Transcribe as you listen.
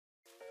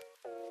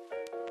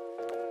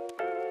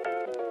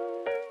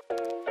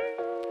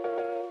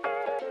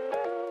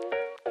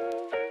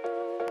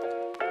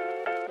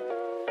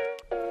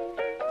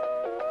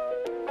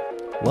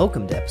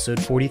Welcome to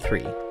episode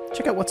 43.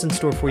 Check out what's in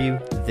store for you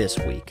this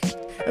week.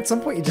 At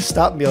some point, you just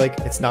stop and be like,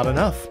 it's not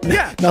enough.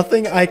 Yeah.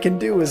 Nothing I can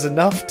do is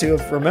enough to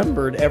have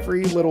remembered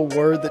every little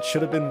word that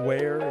should have been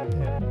where.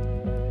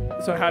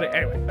 So how to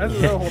anyway? That's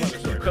a whole other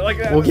story. But like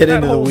We'll get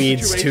into the whole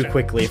weeds situation. too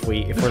quickly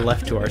if we're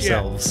left to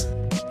ourselves.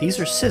 These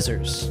are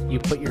scissors. You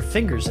put your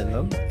fingers in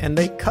them, and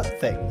they cut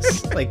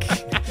things. Like,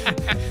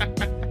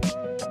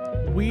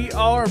 We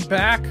are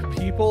back,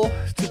 people,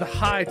 to the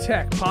High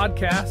Tech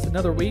Podcast.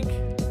 Another week,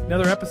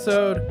 another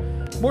episode.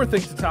 More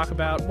things to talk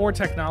about. More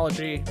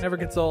technology. Never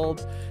gets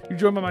old. You're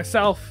joined by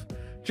myself,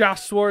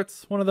 Josh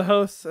Swartz, one of the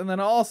hosts, and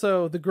then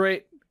also the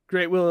great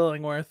Will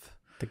Illingworth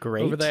the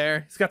great. over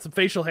there. He's got some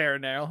facial hair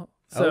now.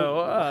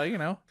 So,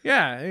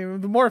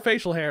 the more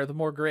facial hair, the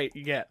more great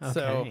you get.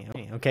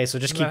 Okay, so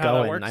just Isn't keep that how that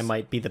going. works? I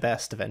might be the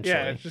best eventually.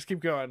 Yeah, just keep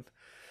going.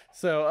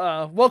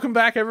 So, welcome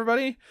back,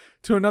 everybody,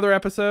 to another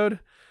episode.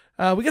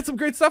 We got some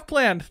great stuff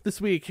planned this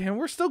week, and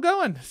we're still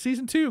going.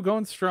 Season 2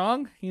 going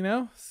strong,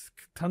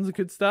 tons of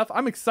good stuff.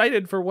 I'm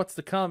excited for what's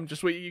to come.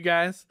 Just wait, you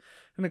guys,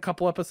 in a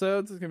couple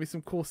episodes. There's going to be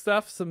some cool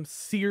stuff, some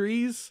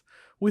series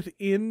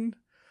within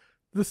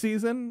the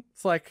season.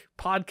 It's like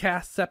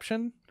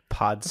podcastception,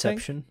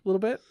 Podception. a little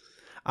bit.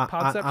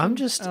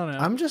 Podception? I don't know.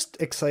 I'm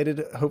just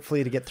excited,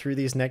 hopefully, to get through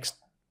these next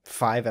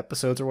 5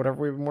 episodes or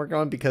whatever we've been working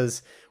on,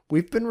 because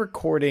we've been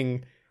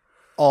recording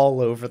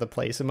all over the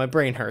place and my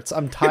brain hurts.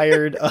 I'm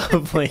tired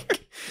of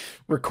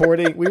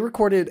recording. We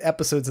recorded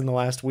episodes in the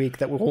last week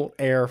that won't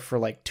air for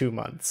 2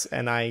 months,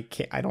 and I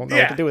don't know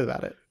what to do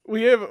about it.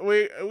 We have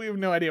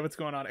no idea what's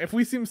going on. If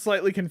we seem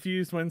slightly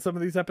confused when some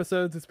of these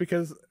episodes, it's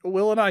because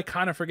Will and I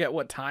kind of forget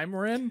what time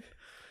we're in.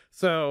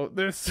 So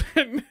this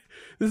is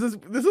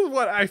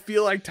what I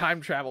feel like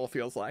time travel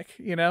feels like,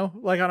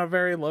 like on a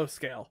very low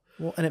scale.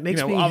 Well, and it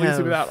makes me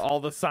obviously without all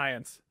the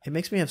science. It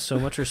makes me have so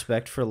much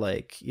respect for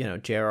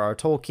J.R.R.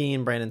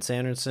 Tolkien, Brandon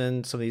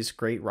Sanderson, some of these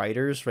great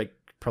writers,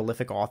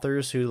 prolific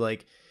authors who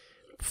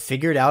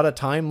figured out a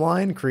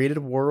timeline, created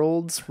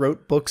worlds,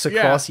 wrote books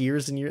across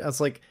years and years. I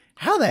was like,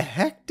 how the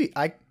heck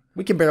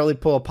we can barely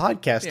pull a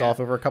podcast off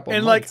over a couple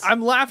of months.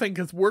 I'm laughing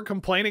because we're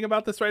complaining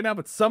about this right now,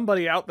 but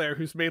somebody out there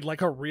who's made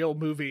a real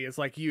movie is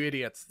like, you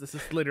idiots. This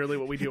is literally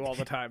what we do all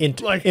the time.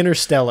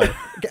 Interstellar.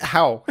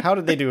 How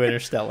did they do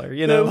Interstellar?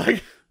 We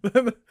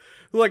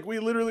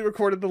literally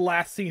recorded the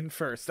last scene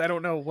first. I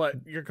don't know what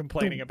you're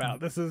complaining about.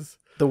 This is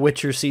The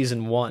Witcher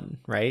season 1,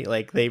 right?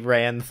 They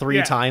ran 3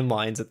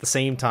 timelines at the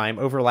same time,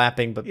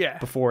 overlapping, but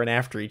before and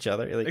after each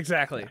other.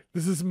 Exactly.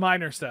 This is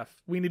minor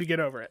stuff. We need to get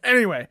over it.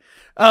 Anyway,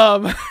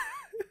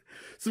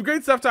 some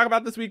great stuff to talk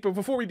about this week, but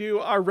before we do,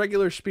 our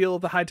regular spiel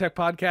of the High Tech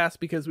Podcast,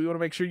 because we want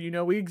to make sure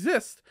we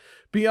exist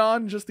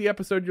beyond just the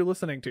episode you're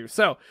listening to.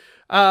 So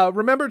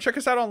remember, check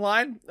us out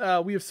online.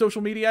 We have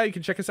social media. You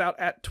can check us out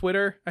at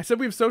Twitter. I said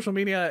we have social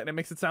media, and it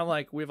makes it sound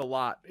like we have a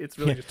lot. It's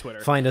really just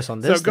Twitter. Find us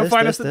on this, so go this,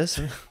 find this, us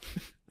this.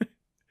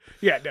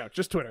 Yeah, no,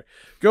 just Twitter.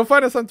 Go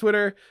find us on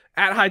Twitter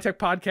at High Tech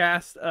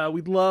Podcast.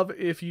 We'd love,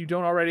 if you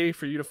don't already,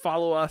 for you to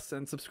follow us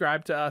and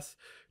subscribe to us.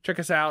 Check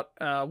us out.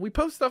 We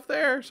post stuff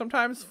there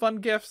sometimes, fun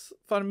GIFs,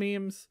 fun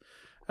memes,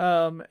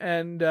 just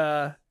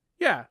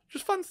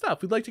fun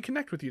stuff. We'd like to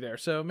connect with you there.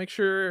 So make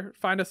sure,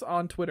 find us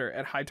on Twitter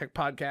at High Tech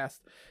Podcast.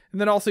 And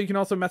then you can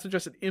also message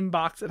us at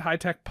inbox at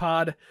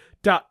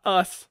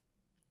hightechpod.us.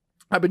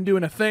 I've been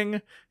doing a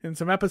thing in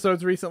some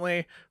episodes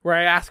recently where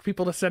I ask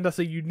people to send us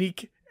a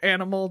unique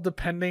animal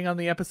depending on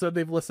the episode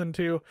they've listened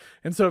to.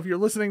 And so if you're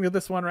listening to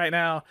this one right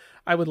now,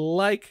 I would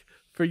like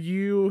for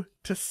you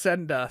to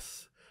send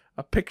us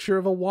a picture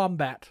of a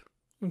wombat.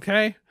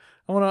 Okay?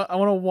 I want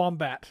a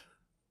wombat.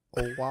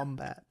 A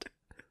wombat.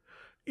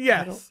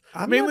 Yes.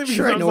 I'm mainly not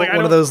sure I because know what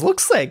one of those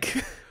looks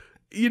like.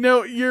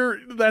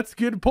 That's a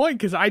good point,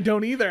 because I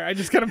don't either. I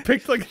just kind of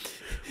picked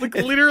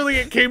literally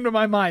it came to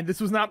my mind.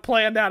 This was not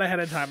planned out ahead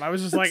of time. I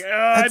was just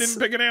I didn't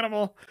pick an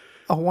animal.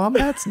 A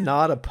wombat's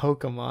not a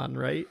Pokemon,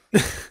 right?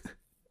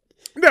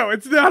 No,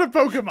 it's not a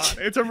Pokemon.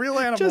 It's a real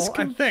animal,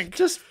 I think.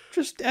 Just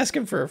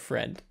asking for a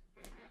friend.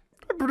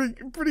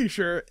 I'm pretty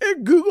sure.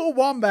 Google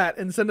wombat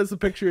and send us a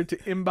picture to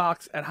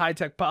inbox at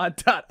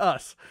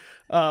hightechpod.us.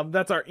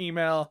 That's our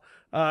email.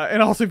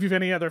 And also, if you have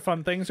any other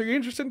fun things, or you're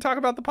interested in talking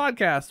about the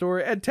podcast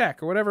or ed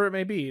tech or whatever it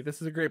may be,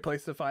 this is a great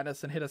place to find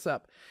us and hit us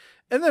up.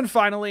 And then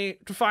finally,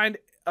 to find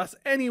us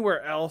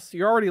anywhere else,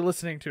 you're already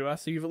listening to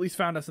us, so you've at least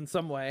found us in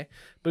some way.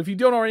 But if you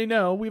don't already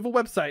know, we have a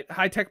website,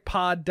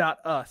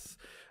 hightechpod.us.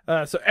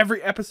 So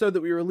every episode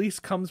that we release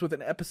comes with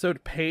an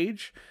episode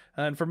page.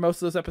 And for most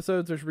of those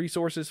episodes, there's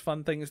resources,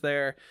 fun things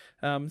there.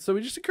 So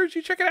we just encourage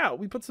you to check it out.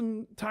 We put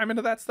some time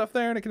into that stuff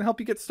there, and it can help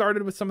you get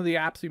started with some of the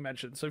apps we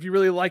mentioned. So if you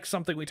really like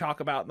something we talk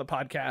about in the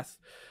podcast,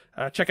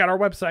 check out our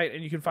website,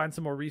 and you can find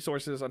some more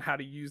resources on how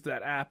to use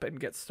that app and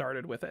get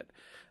started with it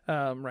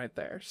right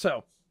there.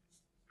 So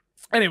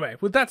anyway,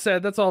 with that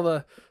said, that's all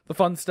the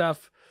fun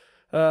stuff.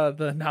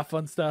 The not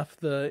fun stuff,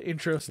 the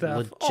intro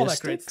stuff, all that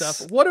great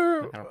stuff. What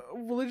are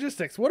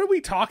logistics? What are we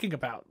talking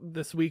about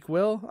this week,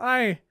 Will?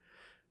 I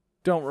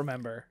don't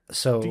remember.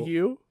 So do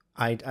you?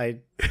 I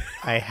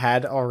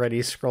had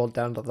already scrolled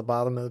down to the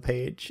bottom of the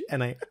page,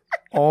 and I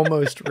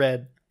almost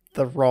read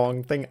the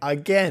wrong thing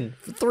again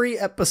for 3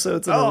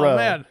 episodes in a row. Oh,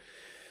 man.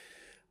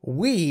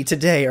 We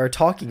today are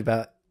talking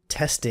about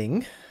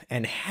testing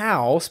and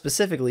how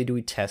specifically do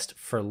we test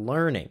for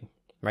learning,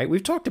 right?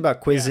 We've talked about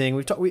quizzing.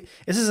 This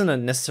isn't a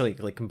necessarily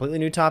like completely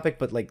new topic,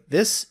 but like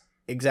this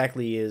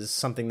exactly is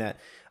something that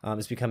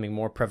is becoming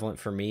more prevalent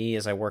for me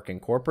as I work in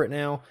corporate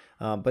now.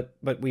 But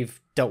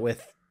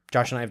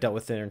Josh and I have dealt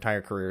with their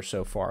entire career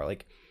so far.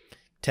 Like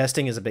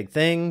testing is a big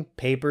thing.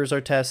 Papers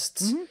are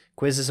tests,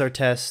 quizzes are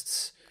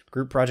tests,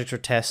 group projects are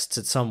tests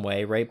in some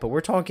way, right? But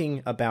we're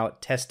talking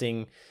about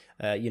testing,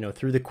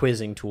 through the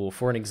quizzing tool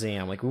for an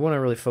exam. Like we want to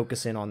really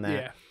focus in on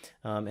that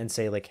and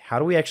say like, how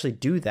do we actually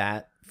do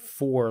that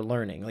for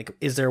learning? Like,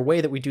 is there a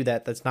way that we do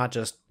that that's not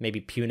just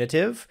maybe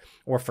punitive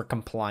or for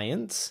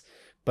compliance,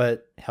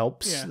 but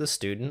helps the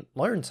student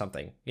learn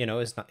something,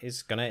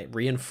 is going to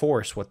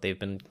reinforce what they've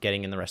been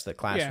getting in the rest of the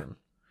classroom.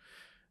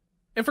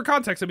 And for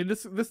context, I mean,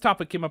 this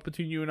topic came up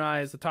between you and I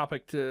as a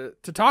topic to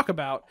talk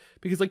about,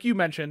 because like you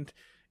mentioned,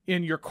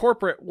 in your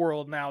corporate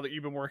world now that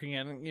you've been working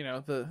in,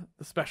 the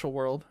special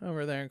world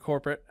over there in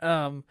corporate, I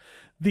don't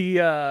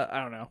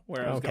know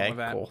where I was going with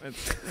that. Cool.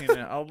 It's,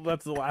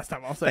 that's the last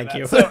time I'll say Thank that.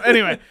 you. So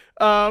anyway,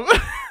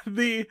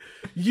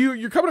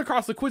 you're coming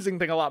across the quizzing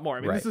thing a lot more.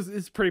 I mean, This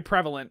is pretty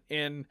prevalent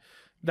in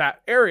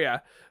that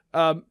area.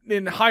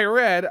 In higher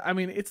ed, I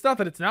mean, it's not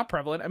that it's not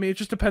prevalent. I mean, it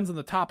just depends on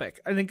the topic.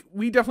 I think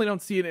we definitely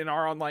don't see it in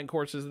our online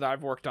courses that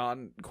I've worked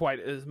on quite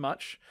as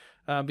much.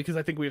 Because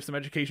I think we have some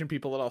education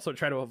people that also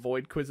try to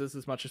avoid quizzes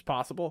as much as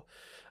possible.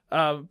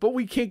 But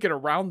we can't get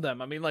around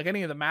them. I mean, like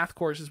any of the math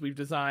courses we've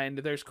designed,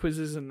 there's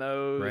quizzes in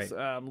those.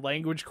 Right.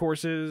 Language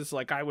courses,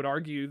 like I would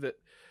argue that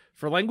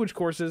for language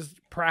courses,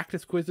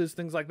 practice quizzes,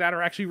 things like that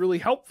are actually really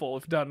helpful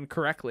if done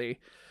correctly.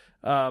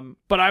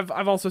 But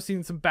I've also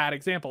seen some bad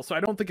examples. So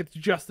I don't think it's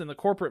just in the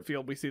corporate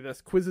field we see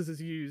this. Quizzes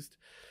is used.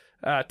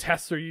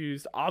 Tests are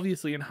used,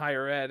 obviously, in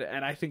higher ed,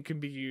 and I think can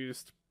be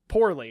used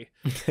poorly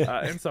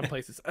in some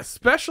places,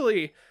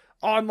 especially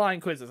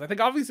online quizzes. I think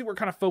obviously we're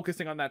kind of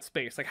focusing on that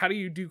space. Like, how do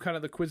you do kind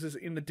of the quizzes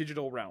in the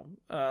digital realm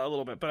a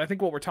little bit? But I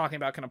think what we're talking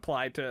about can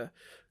apply to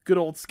good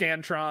old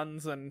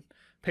Scantrons and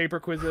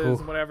paper quizzes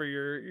and whatever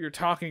you're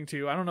talking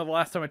to. I don't know the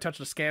last time I touched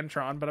a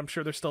Scantron, but I'm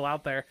sure they're still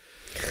out there.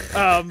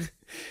 And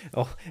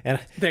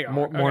they are.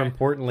 More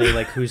importantly,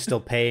 like who's still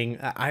paying?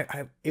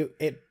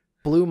 It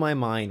blew my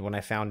mind when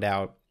I found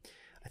out.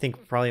 I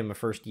think probably in my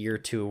first year or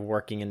two of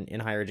working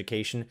in higher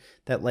education,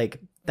 that like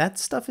that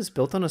stuff is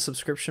built on a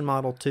subscription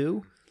model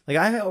too. Like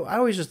I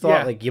always just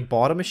thought like you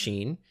bought a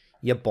machine,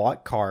 you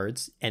bought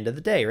cards, end of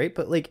the day, right?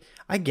 But like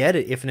I get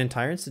it, if an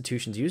entire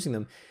institution's using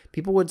them,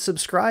 people would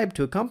subscribe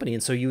to a company,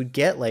 and so you would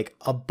get like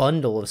a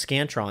bundle of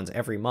Scantrons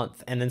every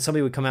month, and then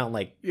somebody would come out and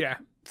like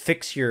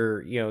fix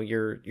your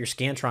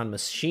Scantron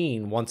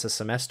machine once a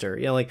semester.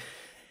 Like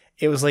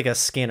it was like a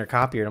scanner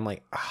copier, and I'm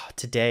like,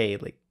 today,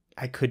 like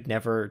I could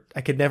never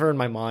in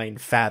my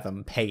mind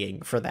fathom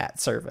paying for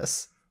that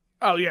service.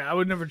 Oh yeah, I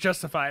would never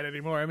justify it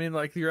anymore. I mean,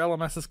 like your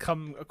LMSs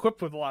come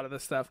equipped with a lot of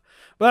this stuff,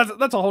 but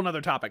that's a whole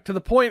nother topic. To the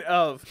point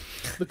of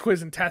the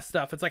quiz and test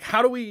stuff, it's like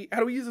how do we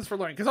use this for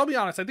learning? Because I'll be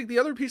honest, I think the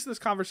other piece of this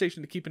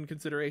conversation to keep in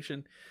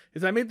consideration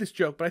is I made this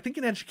joke, but I think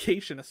in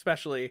education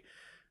especially,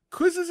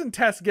 quizzes and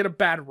tests get a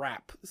bad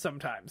rap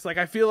sometimes. Like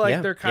I feel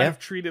like they're kind of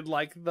treated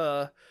like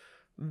the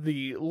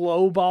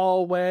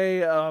lowball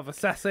way of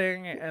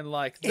assessing, and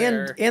like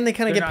and they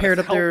kind of get paired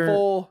up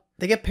there.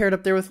 They get paired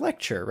up there with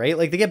lecture, right?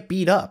 Like they get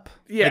beat up.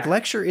 Yeah. Like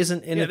lecture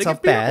isn't in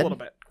itself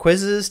bad.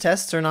 Quizzes,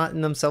 tests are not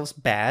in themselves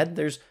bad.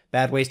 There's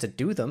bad ways to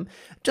do them.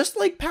 Just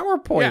like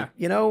PowerPoint,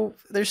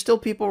 there's still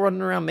people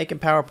running around making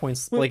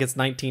PowerPoints like it's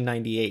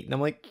 1998. And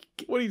I'm like,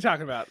 what are you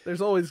talking about?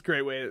 There's always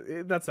great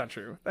way. That's not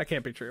true. That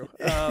can't be true.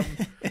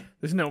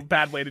 There's no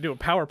bad way to do a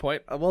PowerPoint.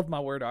 I love my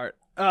word art.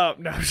 No.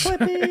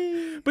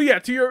 But yeah,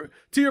 to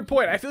your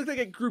point, I feel like they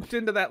get grouped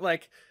into that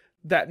like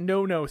that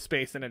no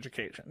space in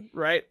education,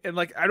 right? And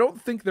like I don't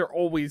think they're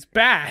always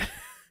bad.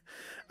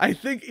 I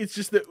think it's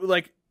just that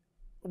like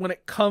when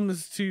it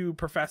comes to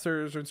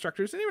professors or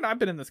instructors, and even I've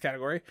been in this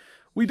category,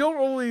 we don't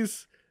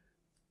always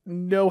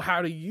know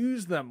how to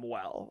use them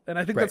well. And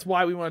I think that's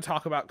why we want to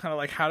talk about kind of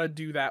like how to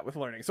do that with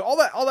learning. So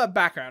all that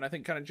background I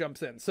think kind of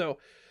jumps in. So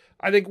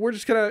I think we're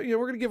just gonna,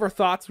 we're gonna give our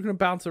thoughts. We're gonna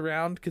bounce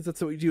around because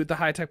that's what we do at the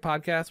High Tech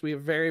Podcast. We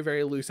have very,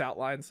 very loose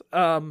outlines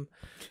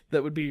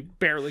that would be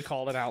barely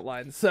called an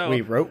outline. So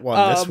we wrote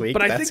one this week.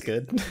 But that's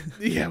good.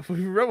 Yeah,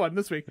 we wrote one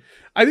this week.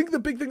 I think the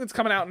big thing that's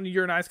coming out in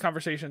your and I's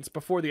conversations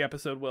before the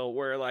episode, Will,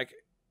 where like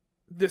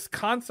this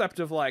concept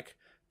of like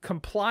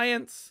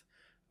compliance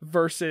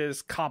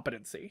versus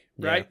competency,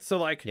 right? So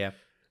like,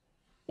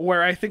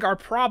 where I think our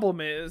problem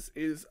is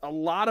a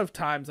lot of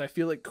times I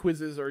feel like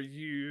quizzes are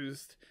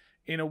used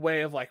in a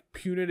way of like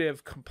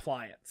punitive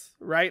compliance,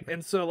 right?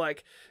 And so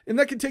like, and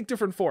that can take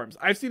different forms.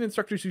 I've seen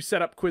instructors who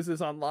set up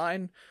quizzes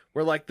online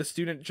where like the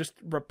student just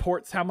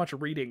reports how much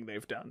reading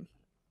they've done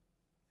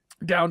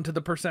down to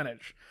the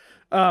percentage.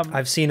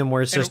 I've seen them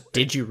where it's just,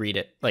 did you read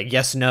it? Like,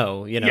 yes,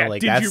 no, like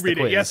did that's you read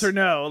the quiz. it? Yes or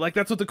no? Like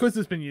that's what the quiz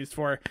has been used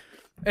for.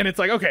 And it's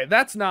like, okay,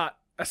 that's not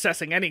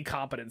assessing any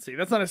competency.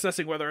 That's not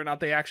assessing whether or not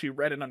they actually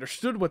read and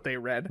understood what they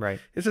read. Right.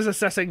 It's just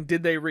assessing,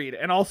 did they read?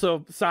 And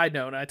also, side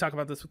note, and I talk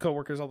about this with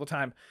coworkers all the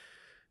time,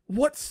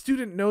 what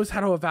student knows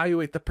how to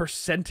evaluate the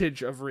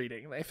percentage of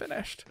reading they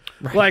finished?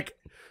 Right.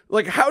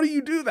 Like how do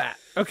you do that?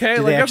 Okay,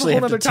 Do like they that's a actually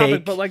whole have other to topic.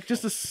 take- But like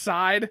just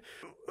aside,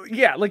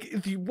 yeah, like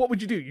what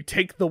would you do? You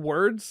take the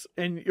words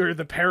or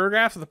the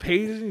paragraphs or the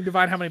pages and you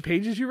divide how many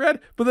pages you read.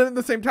 But then at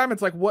the same time,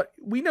 it's like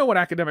we know what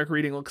academic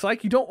reading looks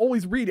like. You don't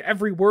always read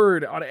every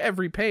word on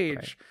every page.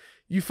 Right.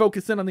 You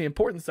focus in on the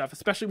important stuff,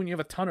 especially when you have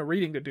a ton of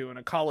reading to do in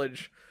a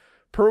college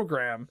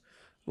program.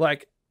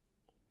 Like,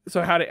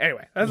 so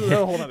anyway, that's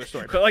a whole other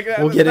story. But like,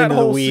 We'll get that into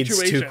the whole weeds too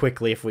situation,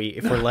 quickly if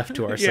we're left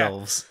to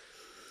ourselves.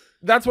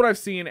 that's what I've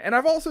seen. And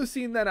I've also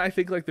seen that, I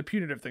think, like the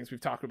punitive things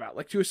we've talked about,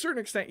 like to a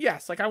certain extent,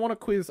 yes, like I want to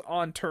quiz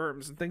on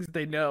terms and things that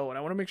they know, and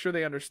I want to make sure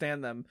they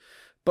understand them.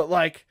 But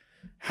like,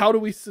 how do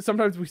we,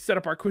 sometimes we set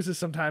up our quizzes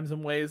sometimes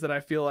in ways that I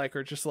feel like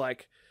are just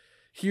like,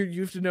 here,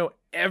 you have to know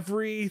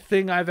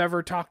everything I've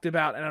ever talked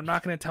about, and I'm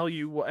not going to tell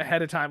you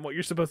ahead of time what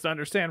you're supposed to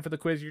understand for the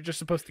quiz. You're just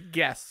supposed to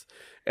guess.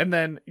 And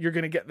then you're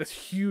going to get this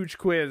huge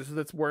quiz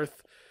that's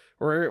worth,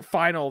 or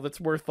final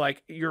that's worth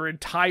like your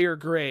entire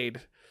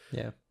grade.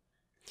 Yeah.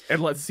 And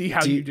let's see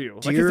how you do.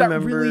 Like, you is that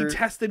remember- really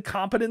tested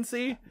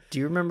competency? Do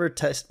you remember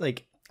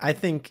like I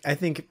think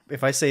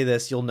if I say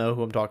this, you'll know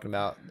who I'm talking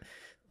about.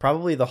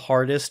 Probably the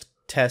hardest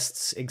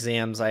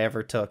exams I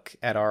ever took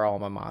at our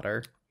alma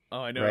mater. Oh,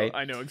 I know. Right?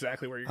 I know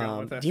exactly where you're going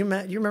with this. Do you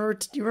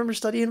remember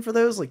studying for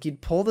those? Like, you'd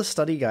pull the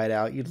study guide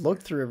out, you'd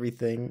look through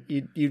everything,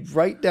 you'd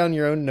write down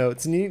your own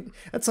notes, and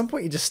at some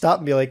point you just stop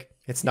and be like,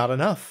 it's not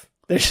enough.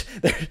 There's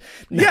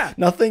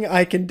nothing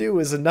I can do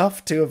is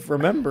enough to have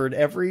remembered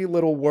every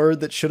little word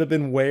that should have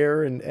been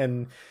where,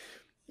 and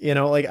you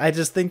know, like, I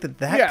just think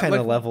that kind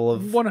of level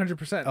of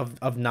 100%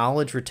 of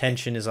knowledge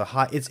retention is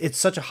it's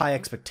such a high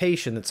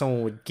expectation that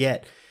someone would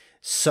get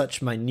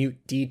such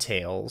minute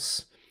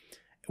details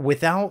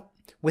without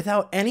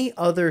any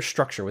other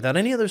structure, without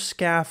any other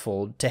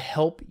scaffold to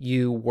help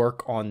you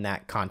work on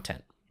that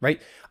content,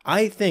 right?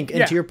 I think,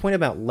 and to your point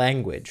about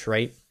language,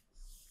 right?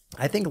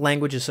 I think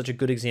language is such a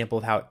good example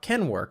of how it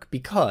can work,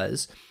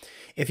 because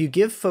if you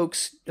give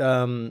folks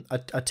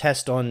a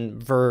test on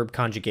verb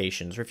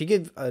conjugations, or if you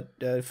give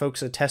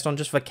folks a test on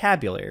just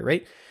vocabulary,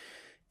 right?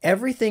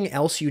 Everything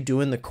else you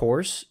do in the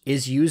course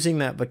is using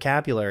that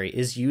vocabulary,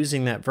 is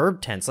using that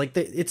verb tense. Like,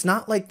 it's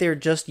not like they're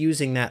just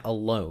using that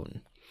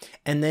alone.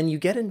 And then you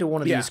get into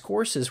one of these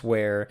courses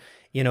where,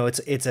 you know,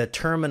 it's a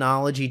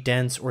terminology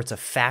dense or it's a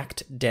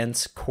fact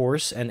dense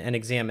course and an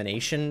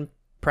examination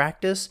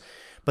practice,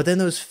 but then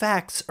those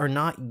facts are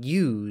not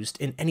used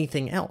in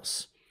anything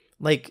else.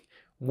 Like,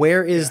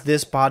 where is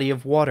this body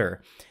of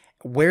water?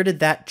 Where did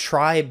that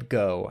tribe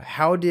go?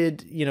 How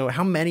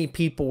many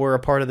people were a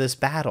part of this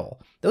battle?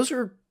 Those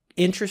are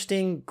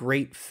interesting,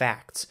 great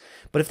facts.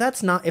 But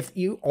if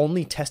you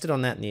only tested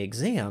on that in the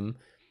exam,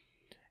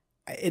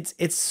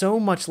 it's so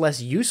much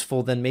less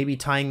useful than maybe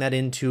tying that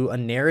into a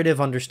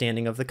narrative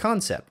understanding of the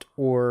concept,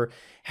 or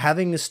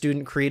having the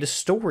student create a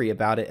story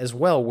about it as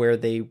well, where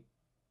they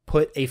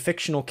put a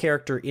fictional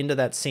character into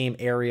that same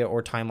area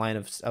or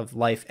timeline of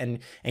life and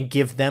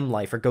give them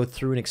life, or go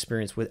through an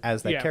experience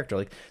as that character.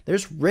 Like,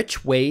 there's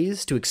rich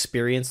ways to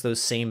experience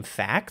those same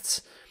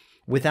facts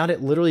without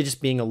it literally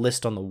just being a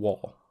list on the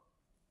wall.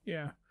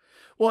 Yeah.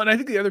 Well, and I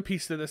think the other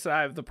piece to this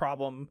I have the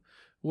problem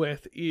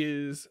with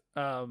is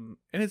and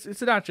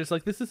it's not just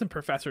like, this isn't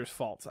professors'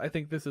 faults. I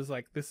think this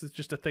is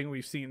just a thing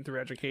we've seen through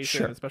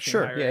education, especially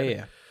in higher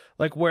ed.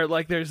 Like, where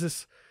like there's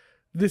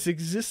this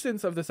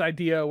existence of this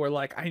idea where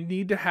like, I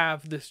need to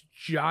have this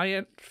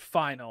giant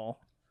final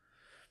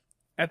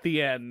at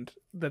the end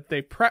that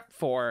they prep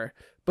for,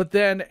 but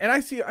then, and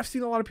I've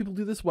seen a lot of people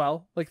do this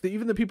well. Like,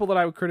 even the people that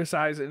I would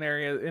criticize in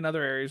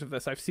other areas of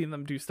this, I've seen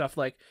them do stuff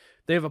like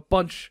they have a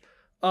bunch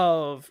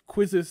of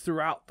quizzes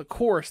throughout the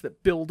course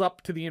that build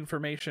up to the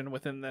information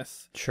within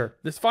this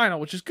final,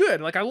 which is good.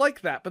 Like, I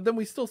like that. But then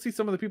we still see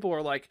some of the people who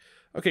are like,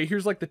 okay,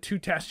 here's like the 2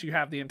 tests you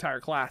have the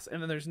entire class,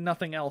 and then there's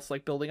nothing else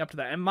like building up to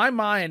that. In my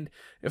mind,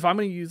 if I'm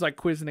going to use like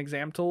quiz and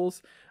exam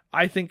tools,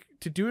 I think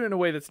to do it in a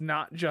way that's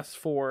not just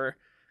for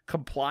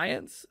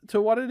compliance to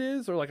what it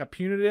is, or like a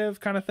punitive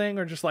kind of thing,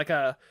 or just like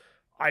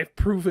I've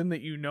proven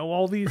that you know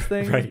all these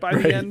things by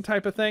the end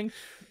type of thing,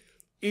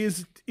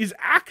 is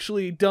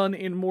actually done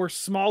in more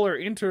smaller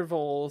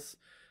intervals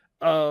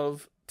to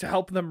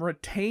help them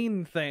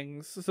retain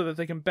things so that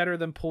they can better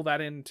then pull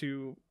that in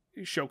to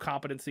show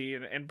competency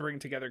and bring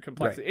together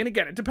complexity. And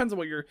again, it depends on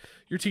what you're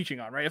teaching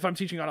on, right? If I'm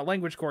teaching on a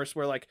language course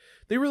where like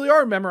they really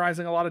are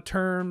memorizing a lot of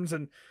terms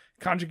and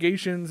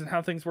conjugations and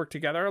how things work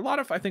together, a lot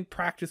of, I think,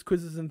 practice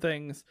quizzes and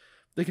things,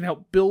 they can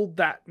help build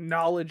that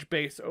knowledge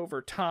base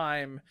over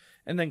time,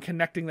 and then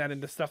connecting that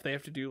into stuff they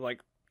have to do, like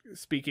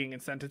speaking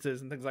and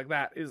sentences and things like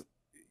that,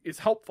 is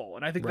helpful.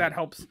 And I think that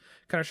helps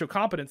kind of show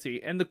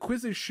competency. And the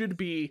quizzes should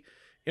be,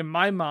 in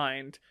my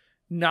mind,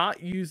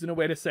 not used in a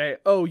way to say,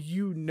 oh,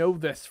 you know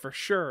this for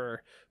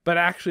sure, but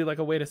actually like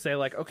a way to say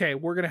like, okay,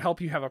 we're going to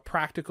help you have a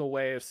practical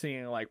way of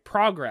seeing like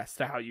progress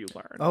to how you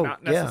learn. Oh,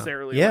 Not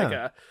necessarily yeah.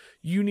 like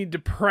you need to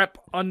prep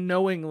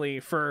unknowingly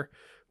for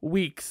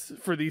weeks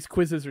for these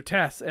quizzes or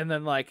tests. And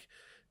then like,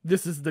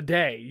 this is the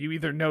day you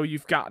either know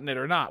you've gotten it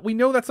or not. We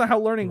know that's not how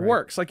learning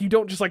works. Like you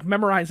don't just like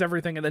memorize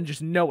everything and then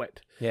just know it.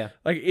 Yeah.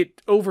 Like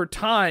it over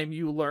time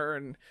you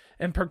learn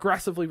and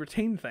progressively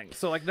retain things.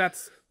 So like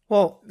that's,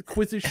 Well,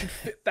 quizzes should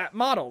fit that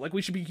model. Like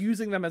we should be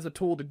using them as a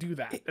tool to do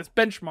that, as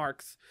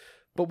benchmarks,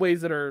 but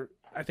ways that are,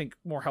 I think,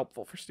 more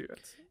helpful for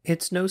students.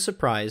 it's no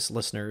surprise,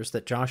 listeners,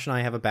 that Josh and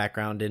I have a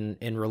background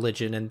in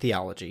religion and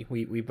theology.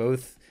 We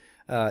both,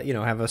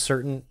 have a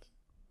certain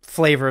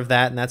flavor of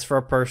that, and that's for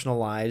our personal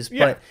lives.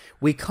 Yeah. But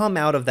we come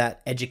out of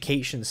that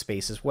education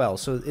space as well.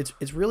 So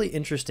it's really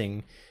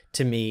interesting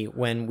to me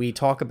when we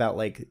talk about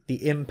like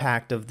the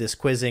impact of this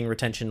quizzing,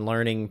 retention,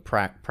 learning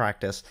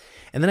practice,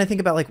 and then I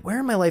think about like where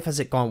in my life has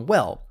it gone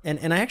well,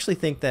 and I actually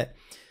think that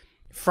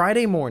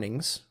Friday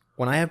mornings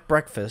when I have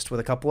breakfast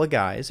with a couple of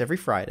guys every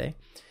Friday,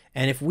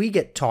 and if we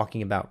get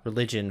talking about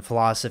religion,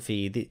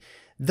 philosophy,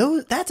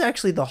 that's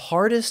actually the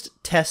hardest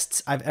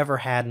tests I've ever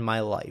had in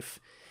my life.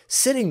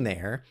 Sitting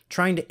there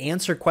trying to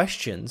answer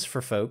questions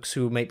for folks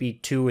who might be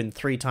 2 and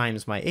 3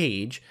 times my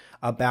age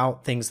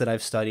about things that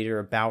I've studied or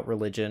about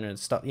religion and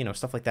stuff,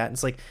 stuff like that. And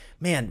it's like,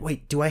 man,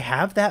 wait, do I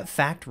have that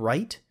fact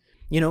right?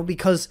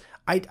 Because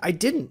I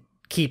didn't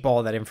keep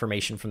all that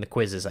information from the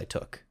quizzes I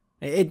took.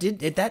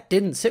 That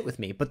didn't sit with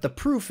me. But the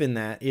proof in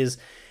that is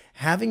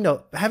having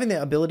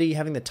the ability,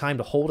 having the time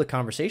to hold a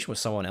conversation with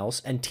someone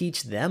else and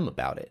teach them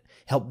about it,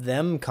 help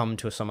them come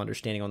to some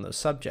understanding on those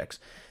subjects.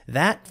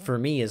 That for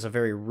me is a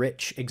very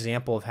rich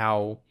example of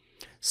how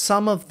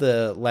some of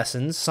the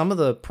lessons, some of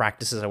the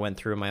practices I went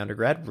through in my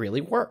undergrad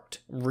really worked,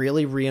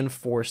 really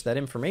reinforced that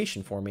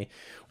information for me.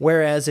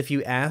 Whereas if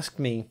you ask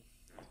me,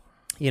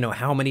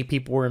 how many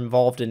people were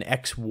involved in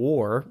X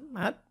war,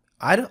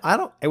 I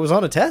don't, it was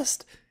on a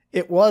test.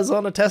 It was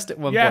on a test at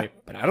one point,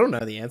 but I don't know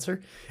the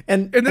answer.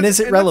 And is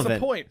it relevant? That's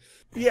the point.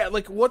 Yeah,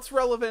 like what's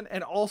relevant,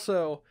 and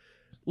also,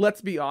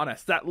 let's be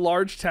honest, that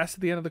large test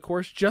at the end of the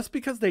course, just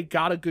because they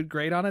got a good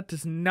grade on it,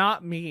 does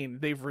not mean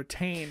they've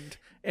retained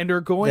and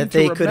are going to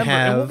remember.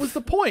 And what was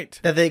the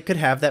point? That they could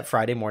have that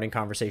Friday morning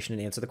conversation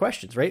and answer the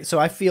questions, right? So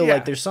I feel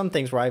like there's some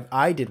things where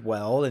I did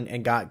well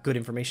and got good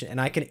information, and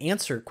I can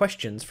answer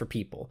questions for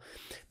people.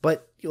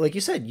 But like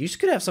you said, you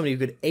could have somebody who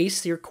could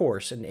ace your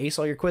course and ace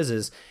all your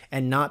quizzes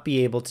and not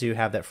be able to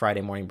have that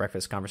Friday morning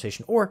breakfast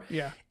conversation. Or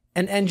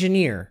an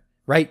engineer,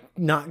 right?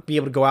 Not be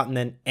able to go out and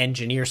then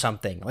engineer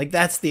something. Like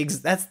that's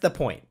the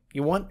point.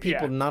 You want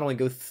people to not only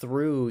go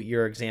through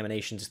your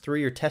examinations, through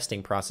your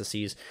testing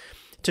processes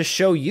to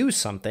show you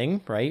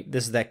something, right?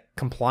 This is that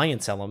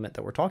compliance element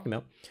that we're talking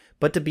about,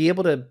 but to be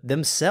able to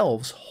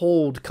themselves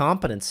hold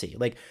competency.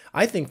 Like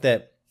I think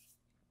that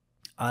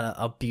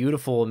a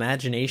beautiful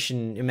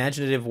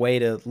imaginative way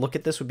to look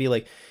at this would be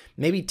like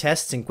maybe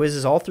tests and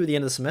quizzes all through the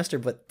end of the semester,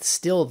 but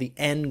still the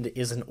end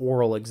is an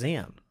oral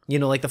exam.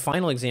 Like the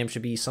final exam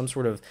should be some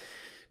sort of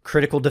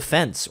critical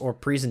defense or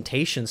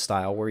presentation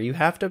style where you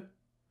have to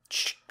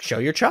show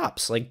your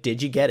chops. Like,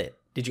 did you get it?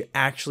 Did you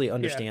actually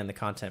understand the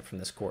content from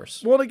this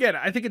course? Well, again,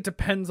 I think it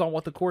depends on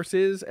what the course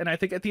is. And I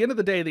think at the end of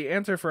the day, the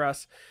answer for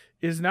us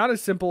is not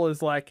as simple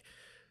as like,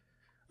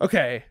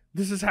 okay,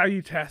 this is how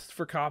you test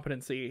for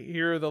competency.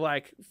 Here are the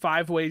like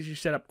 5 ways you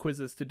set up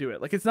quizzes to do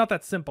it. Like, it's not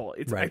that simple.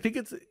 I think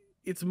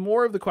it's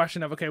more of the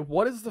question of, okay,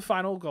 what is the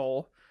final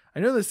goal? I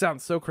know this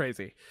sounds so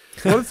crazy.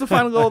 What is the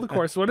final goal of the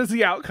course? What is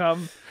the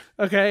outcome?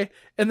 Okay.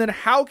 And then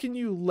how can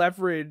you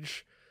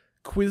leverage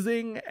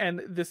quizzing and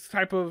this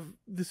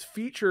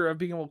feature of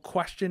being able to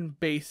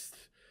question-based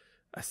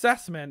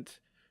assessment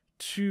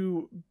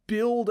to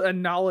build a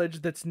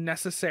knowledge that's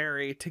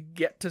necessary to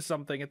get to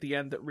something at the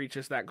end that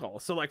reaches that goal.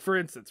 So like, for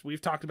instance, we've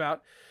talked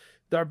about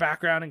our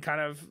background in kind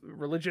of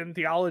religion,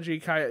 theology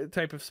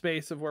type of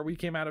space of where we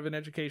came out of in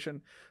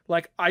education.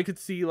 Like I could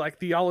see like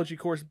theology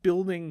course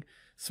building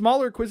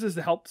smaller quizzes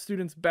to help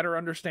students better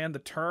understand the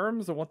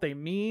terms and what they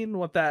mean,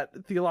 what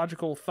that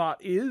theological thought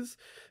is,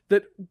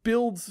 that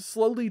builds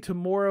slowly to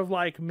more of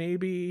like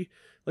maybe,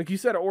 like you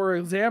said, oral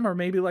exam, or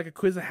maybe like a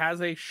quiz that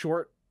has a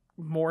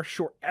more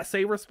short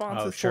essay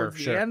responses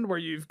towards the end, where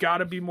you've got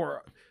to be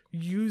more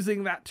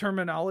using that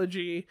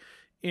terminology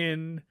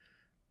in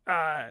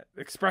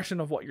expression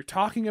of what you're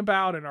talking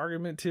about, an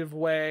argumentative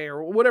way,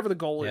 or whatever the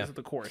goal is of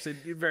the course. It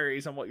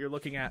varies on what you're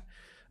looking at.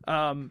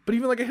 But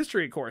even like a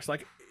history course,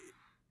 like,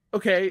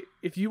 okay,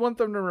 if you want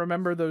them to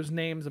remember those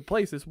names and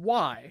places,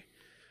 why?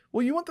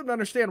 Well, you want them to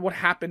understand what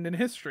happened in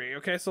history.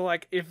 Okay, so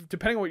like, if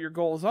depending on what your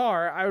goals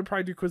are, I would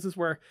probably do quizzes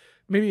where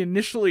maybe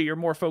initially you're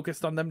more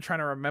focused on them trying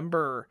to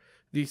remember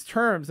these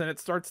terms, and it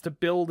starts to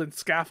build and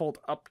scaffold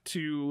up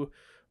to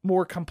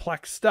more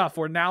complex stuff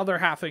where now they're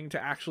having to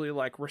actually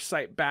like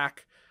recite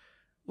back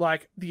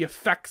like the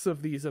effects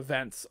of these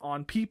events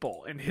on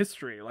people in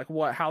history, like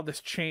how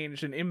this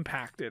changed and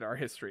impacted our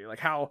history, like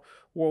how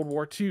World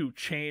War II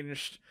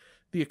changed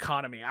the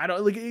economy. I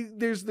don't like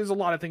there's a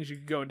lot of things you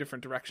could go in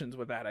different directions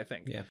with that, I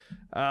think. Yeah.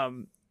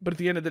 But at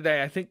the end of the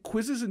day, I think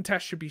quizzes and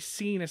tests should be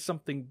seen as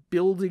something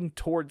building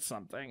towards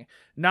something,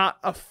 not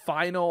a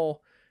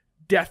final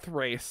death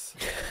race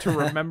to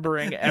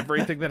remembering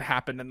everything that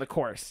happened in the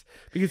course.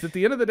 Because at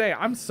the end of the day,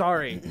 I'm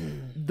sorry,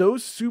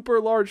 those super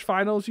large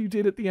finals you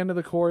did at the end of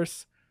the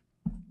course,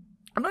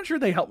 I'm not sure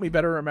they helped me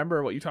better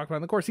remember what you talked about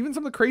in the course. Even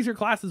some of the crazier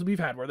classes we've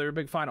had where they were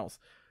big finals,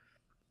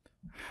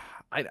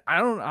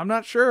 I'm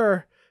not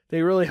sure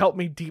they really helped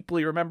me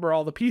deeply remember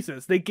all the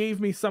pieces. They gave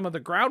me some of the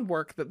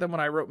groundwork that then when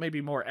I wrote maybe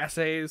more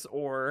essays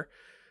or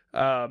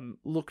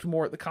looked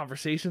more at the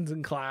conversations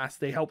in class,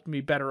 they helped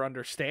me better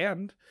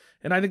understand.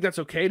 And I think that's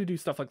okay to do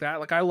stuff like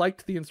that. Like, I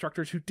liked the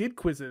instructors who did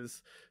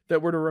quizzes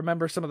that were to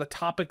remember some of the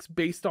topics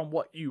based on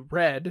what you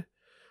read,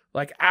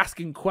 like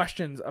asking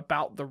questions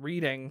about the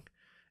reading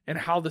and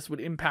how this would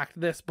impact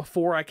this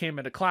before I came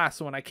into class.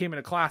 So when I came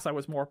into class, I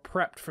was more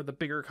prepped for the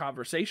bigger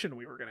conversation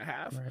we were going to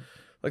have. Right.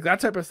 Like,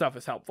 that type of stuff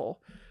is helpful.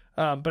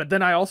 But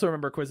then I also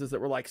remember quizzes that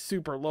were like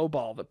super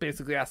lowball that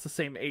basically asked the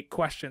same 8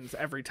 questions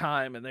every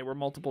time, and they were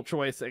multiple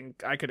choice, and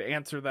I could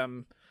answer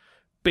them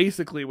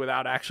basically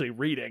without actually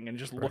reading and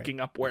just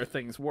looking up where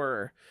things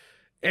were.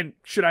 And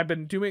should I have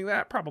been doing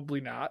that? Probably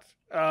not.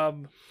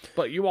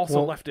 But you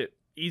also left it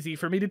easy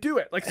for me to do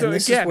it. Like, so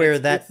this again, is where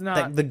it's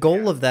not, the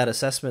goal of that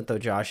assessment, though,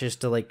 Josh, is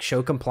to like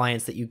show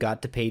compliance that you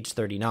got to page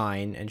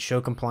 39 and show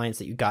compliance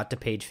that you got to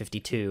page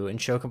 52 and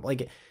show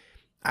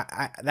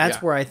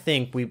that's where I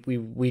think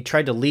we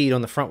tried to lead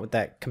on the front with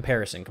that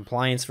comparison,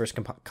 compliance versus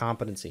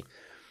competency.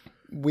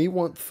 We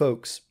want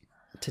folks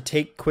to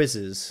take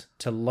quizzes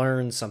to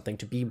learn something,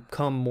 to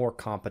become more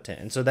competent.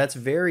 And so that's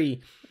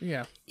very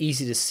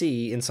easy to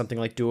see in something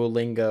like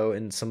Duolingo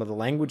and some of the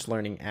language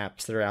learning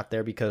apps that are out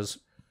there, because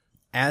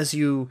as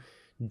you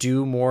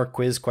do more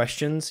quiz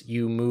questions,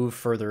 you move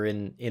further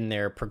in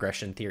their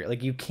progression theory.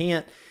 Like, you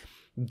can't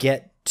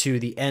get to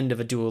the end of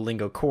a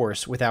Duolingo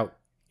course without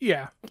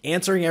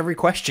answering every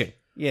question.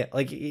 Yeah,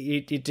 like and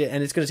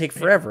it's going to take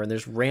forever. And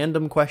there's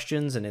random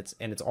questions, and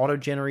it's auto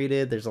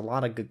generated. There's a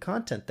lot of good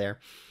content there.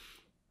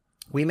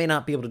 We may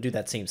not be able to do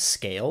that same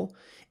scale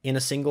in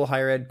a single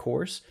higher ed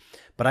course,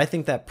 but I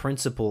think that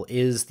principle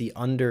is the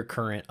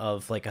undercurrent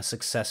of like a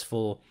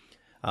successful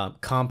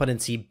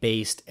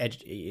competency-based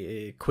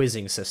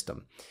quizzing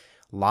system.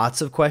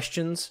 Lots of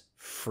questions,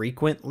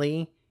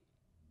 frequently,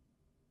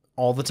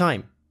 all the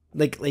time.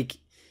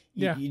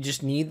 You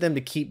just need them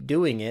to keep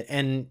doing it.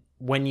 And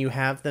when you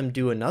have them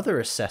do another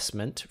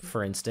assessment,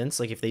 for instance,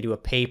 like if they do a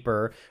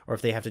paper or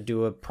if they have to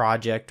do a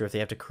project or if they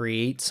have to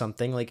create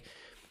something, like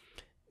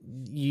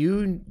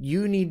you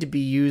need to be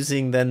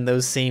using then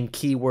those same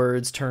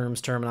keywords, terms,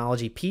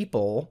 terminology,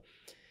 people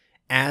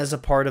as a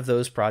part of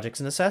those projects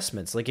and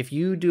assessments. Like if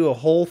you do a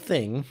whole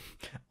thing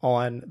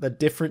on the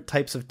different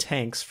types of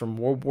tanks from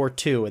World War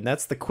II, and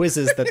that's the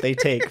quizzes that they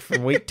take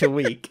from week to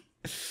week,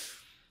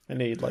 I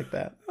know you'd like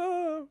that.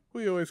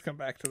 We always come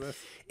back to this.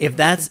 If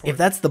that's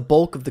the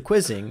bulk of the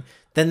quizzing,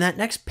 then that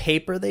next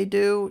paper they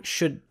do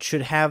should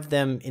have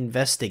them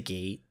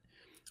investigate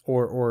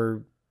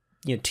or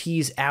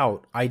tease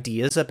out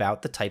ideas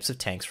about the types of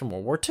tanks from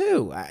World War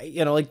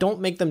II. Don't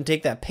make them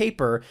take that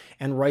paper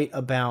and write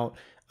about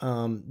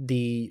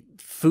the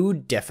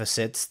food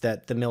deficits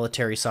that the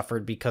military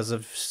suffered because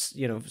of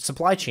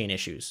supply chain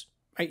issues.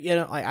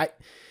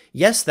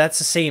 Yes, that's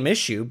the same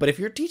issue, but if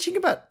you're teaching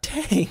about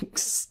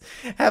tanks,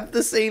 I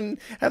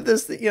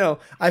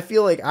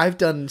feel like I've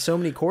done so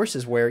many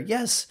courses where,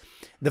 yes,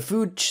 the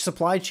food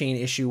supply chain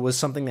issue was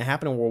something that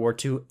happened in World War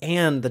II,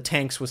 and the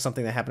tanks was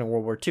something that happened in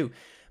World War II.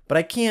 But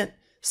I can't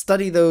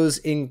study those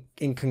in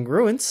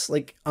congruence,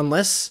 like,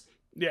 unless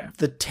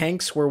the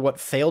tanks were what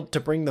failed to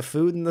bring the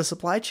food in the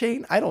supply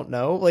chain. I don't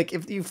know. Like,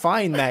 if you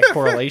find that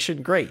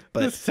correlation, great.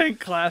 But this tank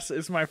class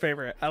is my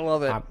favorite. I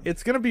love it.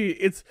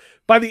 It's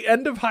by the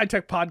end of High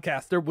Tech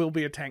Podcast, there will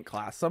be a tank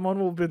class. Someone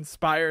will be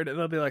inspired, and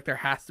they'll be like, there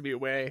has to be a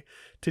way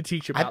to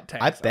teach about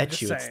tanks. I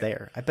bet you it's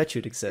there. I bet you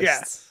it exists.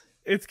 Yes.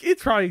 It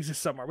probably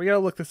exists somewhere. We gotta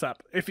look this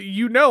up. If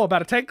you know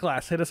about a tank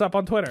class, hit us up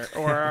on Twitter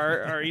or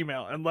our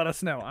email and let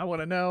us know. I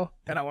want to know,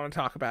 and I want to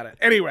talk about it.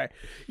 Anyway,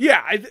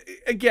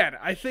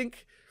 I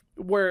think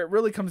where it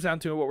really comes down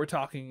to what we're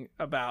talking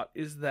about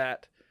is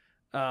that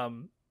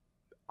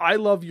I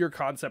love your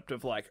concept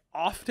of like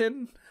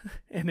often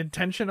and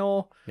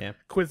intentional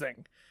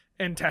quizzing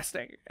and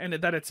testing, and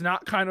that it's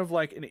not kind of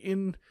like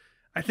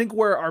I think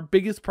where our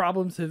biggest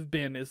problems have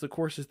been is the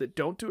courses that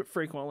don't do it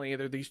frequently.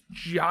 They're these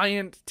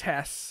giant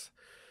tests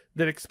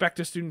that expect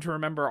a student to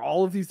remember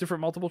all of these different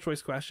multiple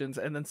choice questions,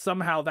 and then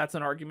somehow that's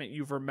an argument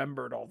you've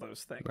remembered all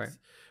those things. Right.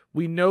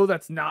 We know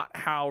that's not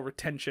how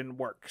retention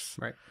works.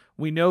 Right.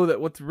 We know that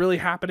what's really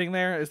happening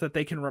there is that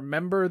they can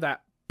remember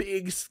that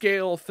big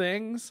scale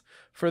things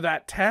for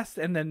that test,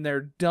 and then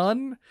they're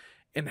done,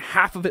 and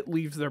half of it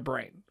leaves their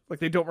brain. Like,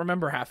 they don't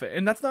remember half it.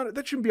 And that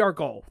shouldn't be our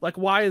goal. Like,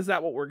 why is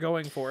that what we're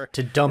going for?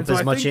 To dump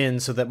as much in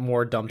so that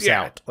more dumps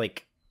out.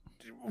 Like,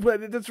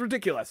 but that's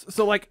ridiculous.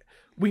 So, like,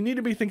 we need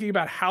to be thinking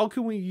about how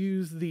can we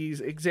use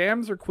these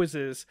exams or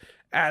quizzes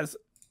as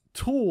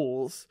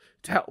tools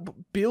to help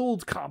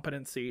build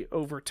competency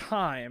over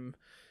time,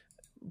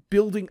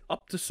 building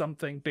up to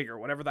something bigger,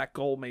 whatever that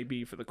goal may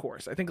be for the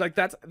course. I think like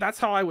that's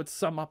how I would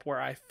sum up where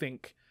I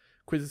think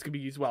quizzes can be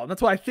used well. And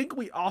that's why I think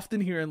we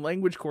often hear in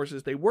language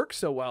courses they work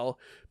so well,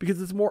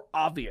 because it's more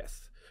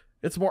obvious.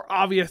 It's more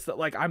obvious that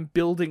like I'm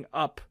building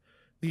up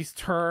these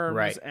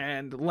terms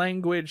and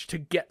language to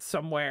get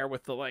somewhere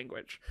with the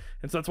language.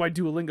 And so that's why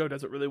Duolingo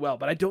does it really well.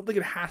 But I don't think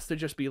it has to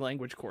just be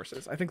language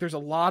courses. I think there's a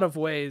lot of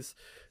ways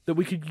that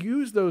we could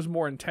use those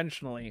more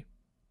intentionally.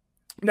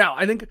 Now,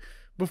 I think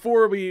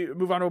before we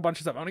move on to a bunch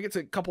of stuff, I want to get to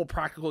a couple of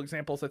practical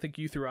examples I think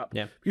you threw up.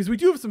 Yeah. Because we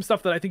do have some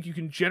stuff that I think you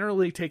can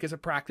generally take as a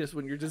practice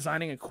when you're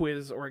designing a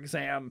quiz or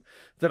exam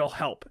that'll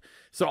help.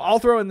 So I'll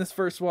throw in this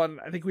first one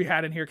I think we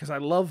had in here because I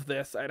love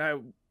this and I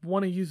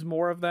want to use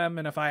more of them.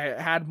 And if I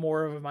had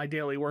more of my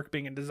daily work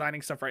being in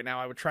designing stuff right now,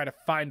 I would try to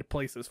find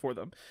places for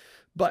them.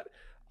 But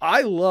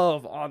I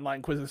love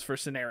online quizzes for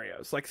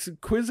scenarios. Like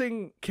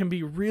quizzing can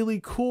be really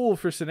cool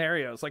for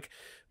scenarios. Like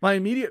my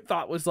immediate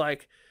thought was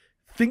like,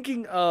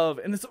 thinking of,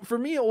 and this for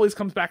me it always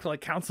comes back to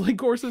like counseling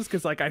courses,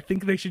 because like I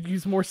think they should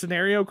use more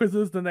scenario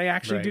quizzes than they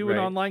actually do in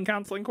online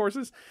counseling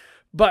courses.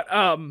 But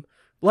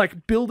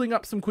like building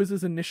up some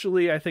quizzes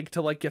initially, I think,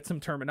 to like get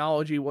some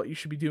terminology, what you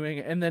should be doing,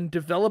 and then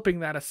developing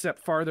that a step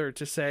farther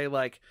to say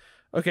like,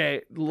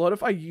 okay, what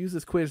if I use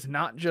this quiz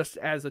not just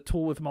as a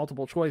tool with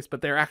multiple choice,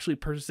 but they're actually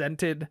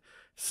presented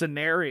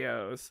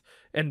scenarios,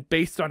 and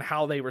based on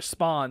how they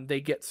respond,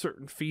 they get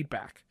certain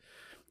feedback.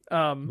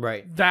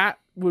 That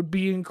would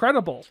be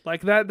incredible.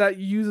 Like that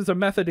uses a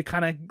method to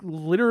kind of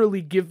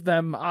literally give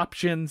them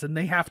options and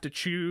they have to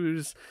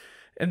choose,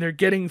 and they're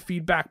getting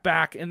feedback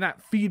back, and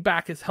that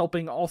feedback is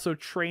helping also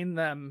train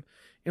them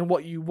in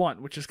what you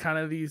want, which is kind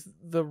of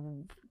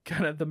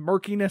the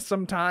murkiness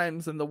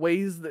sometimes and the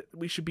ways that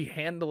we should be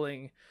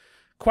handling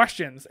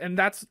questions. And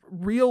that's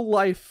real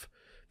life.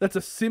 That's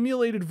a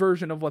simulated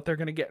version of what they're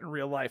going to get in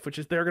real life, which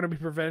is they're going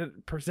to be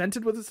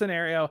presented with a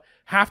scenario,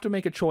 have to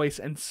make a choice,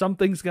 and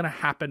something's going to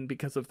happen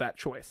because of that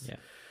choice. Yeah.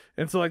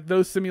 And so like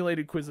those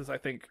simulated quizzes, I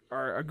think,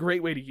 are a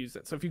great way to use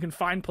it. So if you can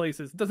find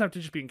places, it doesn't have to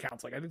just be in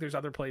counseling. I think there's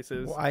other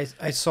places. Well,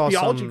 I saw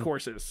theology some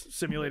courses,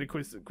 simulated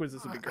quizzes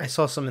would be great. I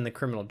saw some in the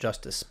criminal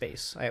justice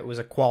space. It was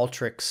a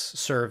Qualtrics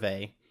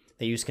survey.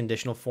 They use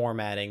conditional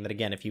formatting that,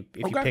 again, if you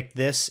pick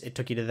this, it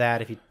took you to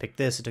that. If you pick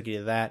this, it took you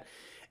to that.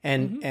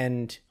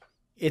 And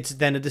it's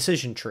then a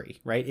decision tree,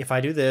 right? If I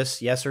do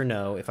this, yes or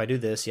no. If I do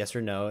this, yes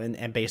or no.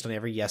 And based on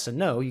every yes and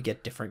no, you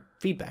get different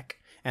feedback.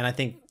 And I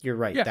think you're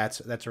right. Yeah. That's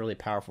a really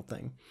powerful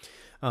thing.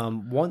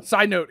 One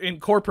side note, in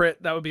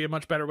corporate, that would be a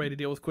much better way to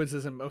deal with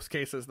quizzes in most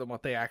cases than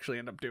what they actually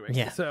end up doing.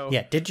 Yeah. So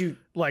yeah. Did you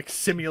like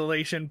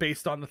simulation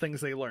based on the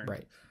things they learned?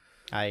 Right.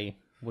 I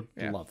would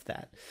love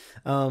that.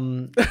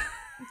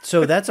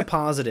 So that's a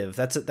positive.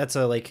 That's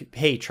a like,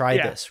 hey, try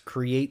this,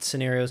 create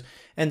scenarios.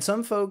 And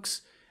some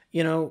folks,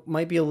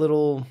 might be a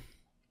little,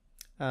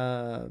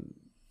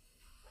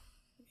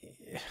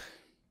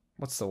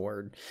 what's the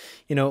word?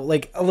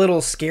 Like a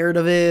little scared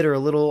of it or a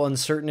little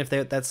uncertain if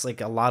that's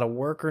like a lot of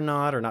work or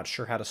not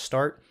sure how to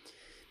start.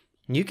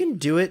 You can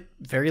do it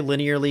very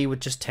linearly with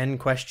just 10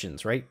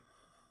 questions, right?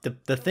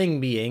 The thing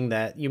being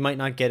that you might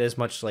not get as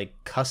much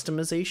like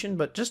customization,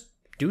 but just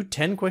do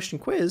 10 question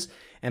quiz,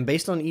 and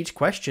based on each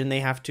question they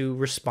have to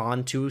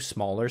respond to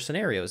smaller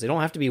scenarios. They don't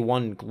have to be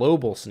one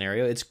global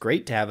scenario. It's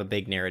great to have a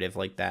big narrative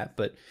like that,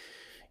 but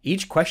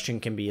each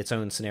question can be its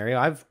own scenario.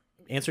 I've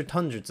answered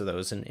hundreds of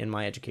those in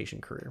my education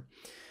career.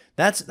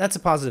 That's a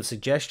positive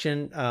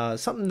suggestion.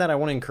 Something that I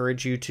want to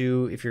encourage you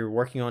to, if you're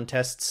working on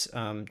tests,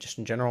 just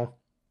in general,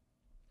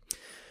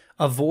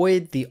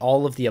 avoid the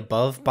all of the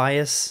above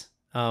bias.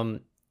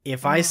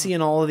 If I see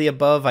an all of the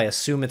above, I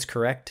assume it's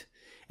correct.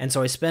 And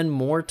so I spend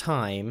more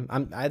time,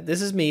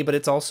 this is me, but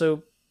it's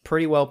also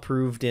pretty well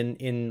proved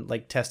in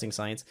like testing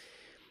science.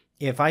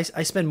 If I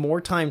spend more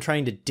time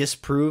trying to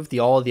disprove the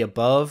all of the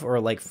above or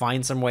like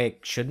find some way it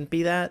shouldn't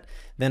be that,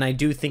 than I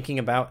do thinking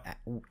about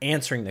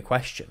answering the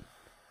question.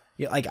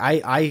 Like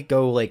I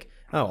go like,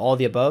 oh, all of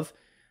the above?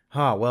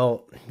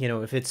 Well,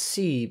 if it's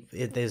C,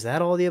 is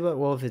that all of the above?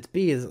 Well, if it's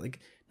B, is it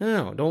like,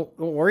 no, don't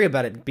worry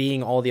about it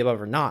being all of the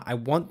above or not. I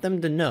want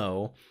them to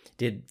know,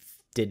 did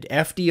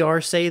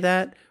FDR say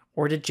that?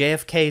 Or did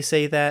JFK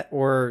say that?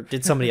 Or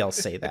did somebody else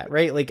say that,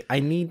 right? Like, I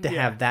need to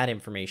have that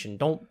information.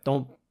 Don't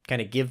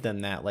kind of give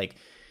them that, like,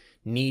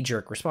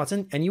 knee-jerk response.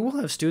 And you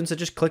will have students that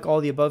just click all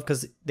the above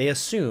because they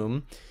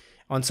assume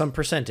on some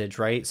percentage,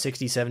 right,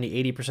 60,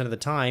 70, 80% of the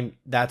time,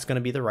 that's going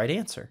to be the right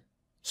answer.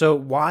 So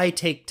why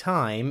take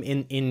time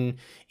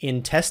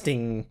in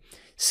testing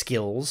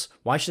skills?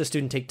 Why should a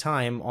student take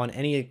time on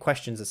any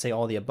questions that say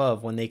all the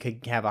above when they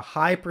could have a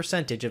high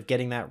percentage of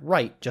getting that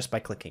right just by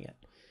clicking it?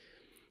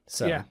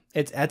 So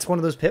that's one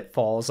of those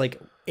pitfalls. Like,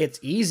 it's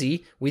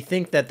easy. We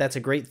think that that's a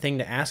great thing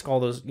to ask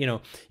all those, you're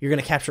going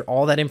to capture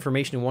all that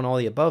information in one all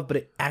the above, but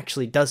it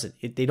actually doesn't.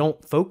 They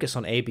don't focus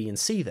on A, B, and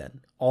C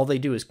then. All they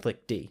do is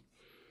click D.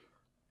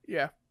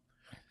 Yeah.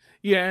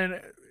 Yeah,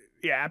 and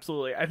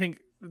absolutely. I think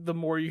the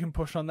more you can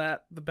push on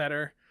that, the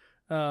better.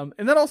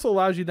 And that also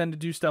allows you then to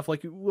do stuff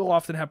like we'll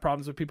often have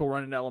problems with people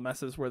running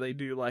LMSs where they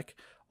do like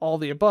all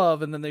the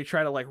above and then they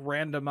try to like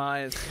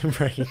randomize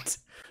Right.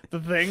 the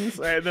things,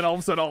 and then all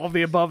of a sudden all of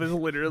the above is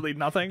literally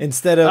nothing.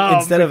 Instead of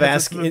because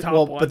asking, it's the top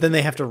well, one. but then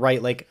they have to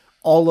write like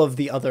all of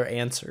the other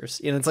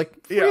answers. And it's like,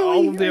 Yeah, really?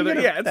 all of the Are you other.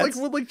 gonna- Yeah, it's like that's-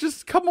 we'll like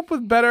just come up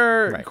with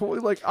better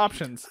Right. like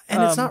options.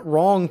 And it's not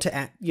wrong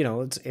to,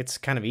 it's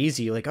kind of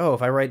easy. Like, oh,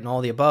 if I write in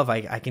all the above,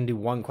 I can do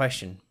one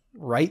question.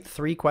 Write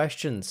 3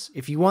 questions.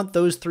 If you want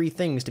those 3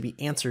 things to be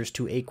answers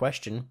to a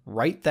question,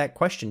 write that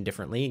question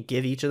differently and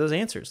give each of those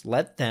answers.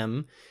 Let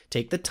them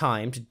take the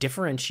time to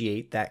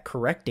differentiate that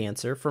correct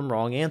answer from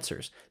wrong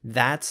answers.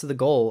 That's the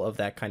goal of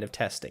that kind of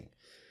testing.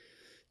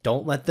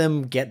 Don't let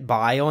them get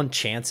by on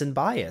chance and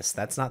bias.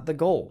 That's not the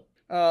goal.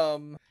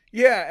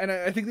 Yeah, and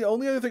I think the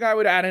only other thing I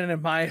would add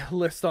in my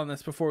list on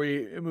this before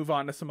we move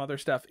on to some other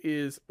stuff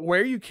is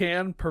where you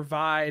can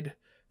provide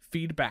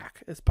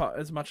feedback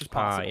as much as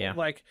possible. yeah.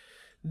 Like,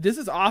 this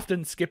is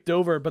often skipped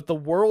over, but the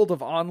world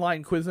of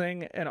online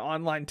quizzing and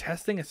online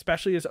testing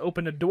especially has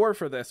opened a door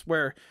for this,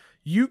 where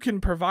you can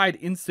provide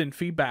instant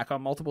feedback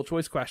on multiple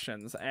choice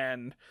questions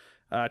and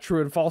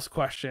true and false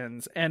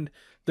questions, and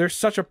there's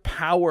such a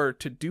power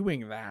to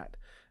doing that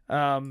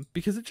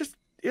because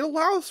it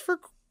allows for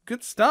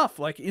good stuff,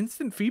 like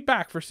instant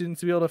feedback for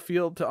students to be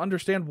able to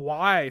understand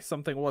why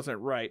something wasn't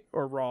right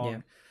or wrong.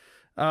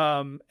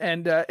 Yeah.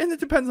 And it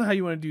depends on how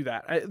you want to do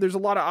that. There's a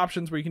lot of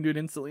options where you can do it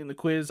instantly in the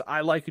quiz.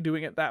 I like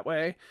doing it that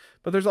way,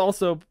 but there's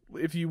also,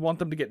 if you want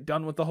them to get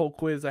done with the whole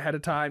quiz ahead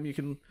of time, you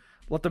can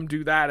let them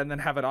do that and then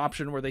have an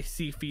option where they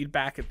see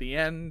feedback at the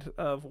end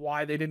of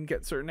why they didn't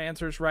get certain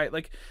answers right.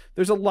 Like,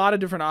 there's a lot of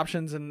different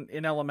options in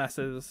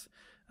LMSs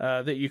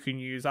that you can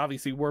use.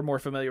 Obviously, we're more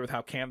familiar with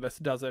how Canvas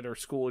does it or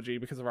Schoology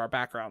because of our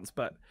backgrounds,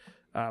 but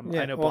I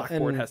know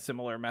Blackboard has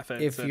similar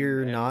methods. If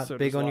you're not so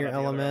big does a on lot your of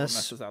the other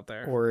LMS, LMSs out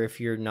there. or if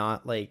you're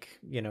not like,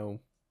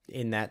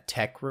 in that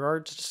tech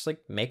regards, just like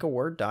make a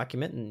Word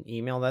document and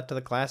email that to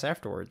the class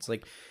afterwards.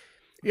 Like,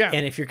 Yeah.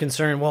 and if you're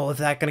concerned, well, is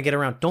that going to get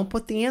around? Don't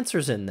put the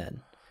answers in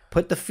then.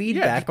 Put the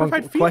feedback on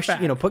provide question.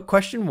 feedback. Put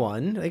question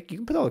 1. Like, you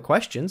can put all the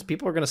questions.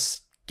 People are going to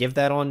give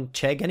that on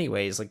Chegg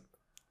anyways. Like,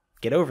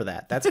 get over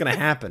that. That's going to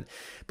happen.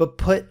 But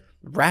put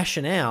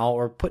rationale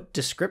or put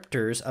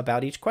descriptors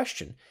about each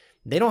question.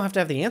 They don't have to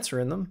have the answer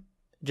in them.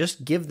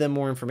 Just give them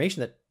more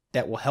information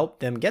that will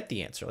help them get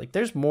the answer. Like,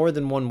 there's more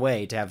than one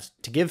way to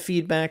give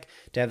feedback,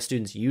 to have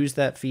students use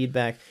that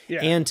feedback,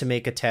 and to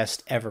make a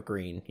test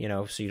evergreen,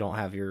 so you don't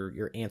have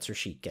your answer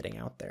sheet getting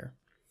out there.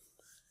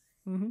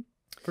 Mm-hmm.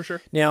 For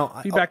sure.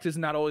 Now, Feedback does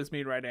not always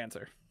mean right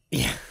answer.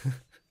 yeah.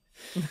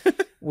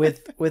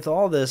 with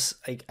all this,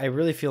 I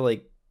really feel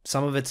like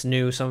some of it's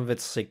new, some of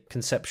it's like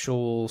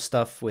conceptual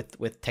stuff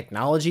with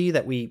technology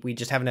that we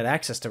just haven't had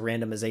access to,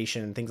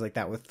 randomization and things like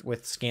that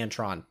with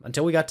Scantron.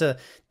 Until we got to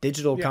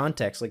digital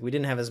context, like, we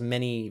didn't have as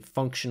many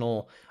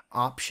functional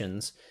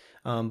options.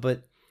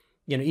 But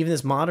even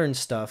this modern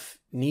stuff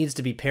needs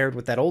to be paired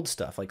with that old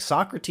stuff. Like,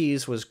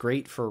 Socrates was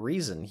great for a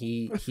reason.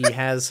 He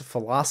has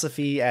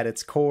philosophy at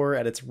its core,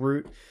 at its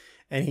root,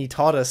 and he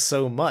taught us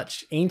so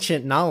much.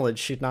 Ancient knowledge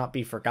should not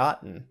be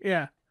forgotten.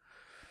 Yeah.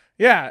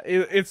 Yeah,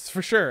 it's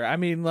for sure. I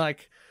mean,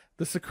 like,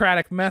 the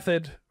Socratic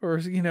method, or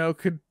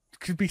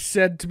could be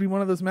said to be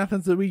one of those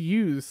methods that we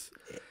use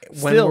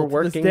when still we're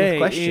working to this day, with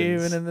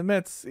questions. even in the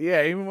midst.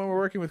 Yeah, even when we're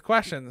working with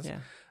questions.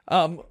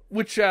 Yeah.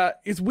 Which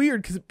is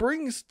weird because it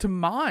brings to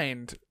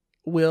mind,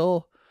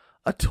 Will,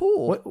 a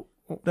tool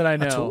that I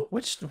know. Tool?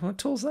 What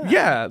tool's that?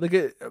 Yeah, like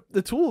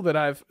the tool that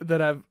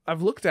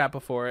I've looked at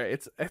before.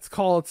 It's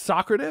called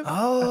Socrative.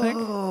 Oh, I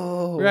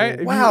think.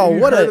 Right? Wow! Have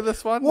you heard of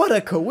this one? What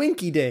a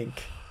coinky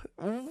dink!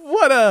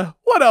 What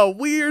a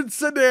weird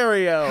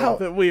scenario How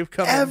that we've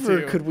come ever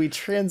into. could we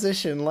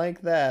transition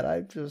like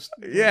that?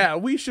 Yeah,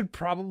 we should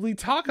probably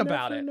talk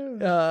about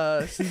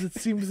it since it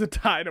seems to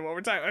tie to what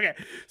we're talking. Okay,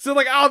 so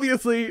like,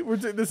 obviously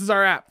this is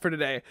our app for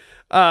today,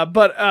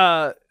 but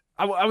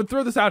I would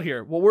throw this out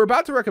here. What we're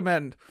about to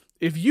recommend,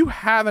 if you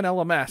have an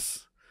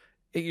LMS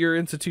at your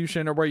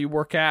institution or where you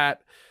work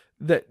at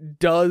that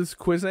does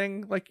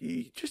quizzing, like,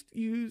 you just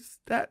use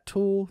that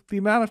tool. The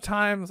amount of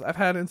times I've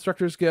had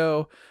instructors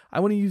go, I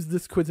want to use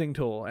this quizzing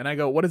tool, and I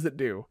go, what does it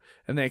do?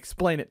 And they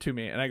explain it to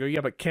me, and I go, yeah,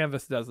 but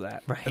Canvas does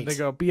that. Right. And they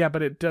go, yeah,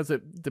 but it does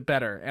it the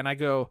better. And I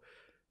go,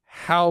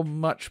 how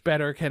much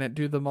better can it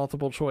do the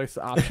multiple choice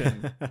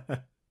option?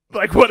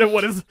 Like, what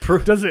is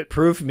does it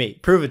prove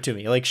it to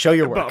me? Like, show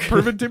your work.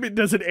 prove it to me?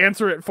 Does it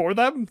answer it for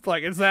them?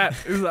 Like, is that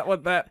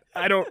what that?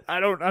 I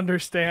don't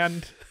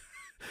understand.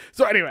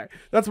 So anyway,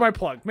 that's my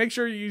plug. Make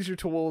sure you use your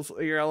tools,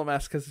 your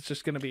LMS, because it's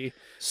just going to be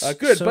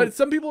good. But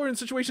some people are in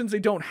situations they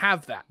don't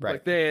have that. Right.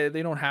 Like,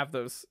 they don't have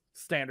those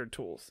standard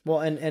tools.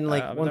 Well, and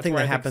like, one thing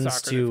that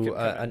happens to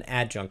an in.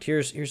 adjunct,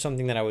 here's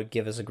something that I would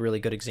give as a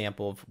really good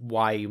example of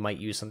why you might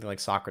use something like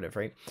Socrative,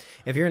 right?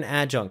 If you're an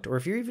adjunct, or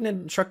if you're even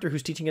an instructor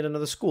who's teaching at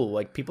another school,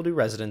 like people do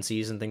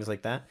residencies and things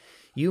like that,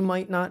 you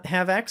might not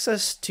have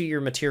access to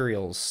your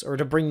materials or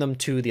to bring them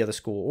to the other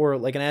school, or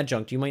like an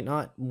adjunct, you might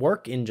not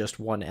work in just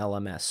one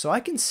LMS. So I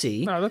can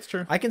see, No, that's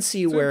true. I can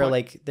see where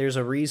like there's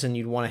a reason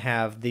you'd want to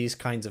have these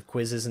kinds of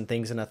quizzes and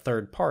things in a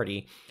third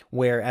party,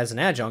 where as an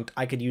adjunct,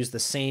 I could use the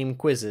same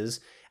quizzes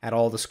at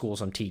all the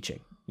schools I'm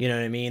teaching. You know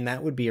what I mean?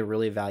 That would be a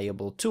really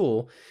valuable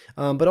tool.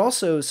 But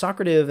also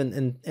Socrative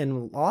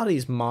and a lot of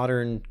these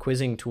modern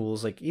quizzing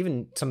tools, like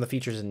even some of the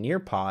features in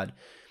Nearpod,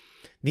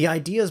 the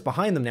ideas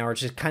behind them now are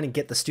just kind of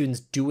get the students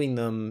doing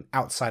them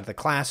outside of the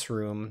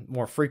classroom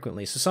more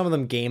frequently. So some of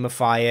them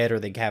gamify it, or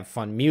they have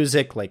fun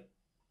music like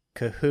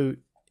Kahoot,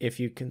 if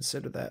you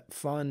consider that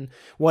fun,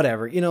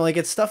 whatever, you know, like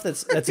it's stuff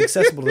that's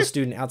accessible to the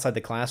student outside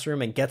the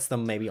classroom and gets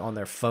them maybe on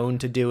their phone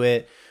to do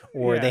it,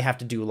 or they have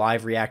to do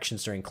live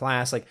reactions during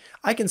class. Like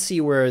I can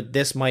see where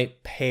this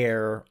might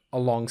pair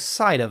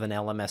alongside of an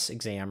LMS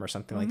exam or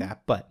something like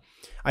that. But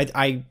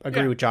I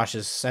agree with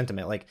Josh's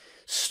sentiment. Like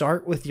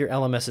start with your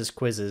LMS's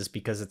quizzes,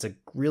 because it's a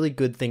really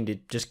good thing to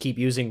just keep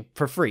using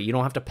for free. You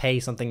don't have to pay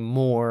something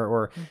more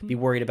or be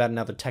worried about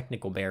another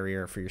technical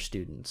barrier for your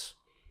students.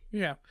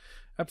 Yeah,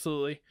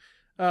 absolutely.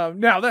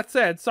 Now that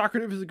said,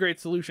 Socrative is a great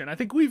solution. I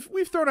think we've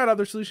thrown out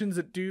other solutions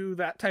that do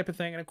that type of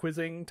thing in a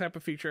quizzing type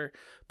of feature,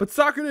 but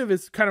Socrative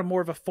is kind of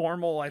more of a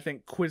formal, I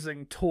think,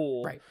 quizzing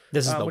tool. Right.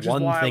 This is the which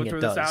one is why thing I would throw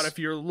it this does. out if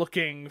you're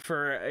looking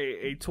for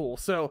a tool.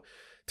 So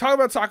talk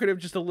about Socrative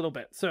just a little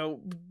bit.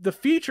 So the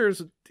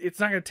features, it's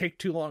not going to take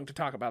too long to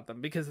talk about them,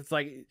 because it's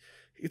like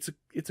it's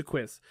a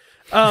quiz.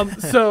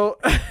 So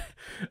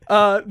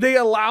they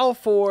allow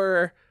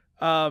for.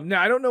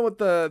 Now I don't know what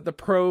the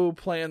pro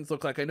plans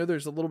look like. I know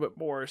there's a little bit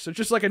more. So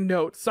just like a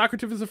note,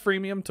 Socrative is a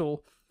freemium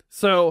tool.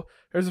 So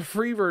there's a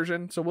free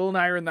version. So Will and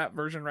I are in that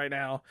version right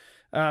now.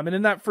 And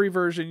in that free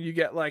version, you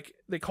get like,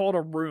 they call it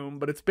a room,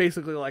 but it's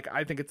basically like,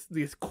 I think it's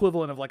the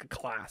equivalent of like a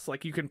class.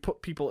 Like you can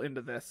put people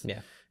into this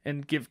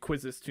and give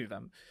quizzes to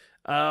them.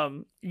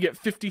 You get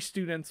 50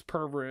 students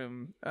per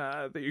room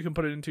that you can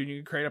put it into, and you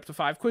can create up to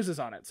 5 quizzes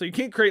on it. So you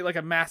can't create like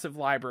a massive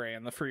library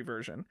in the free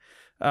version.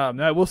 Now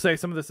I will say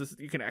some of this is,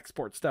 you can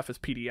export stuff as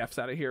PDFs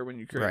out of here when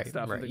you create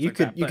stuff. Right. And You like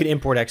could that, you could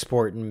import,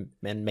 export, and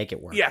make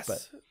it work.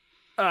 Yes.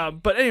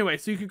 But anyway,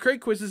 so you can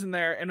create quizzes in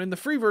there, and in the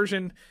free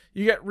version,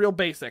 you get real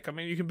basic. I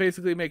mean, you can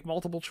basically make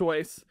multiple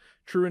choice,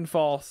 true and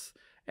false,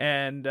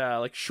 and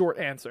like short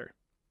answer.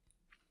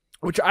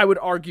 Which I would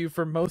argue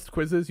for most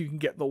quizzes, you can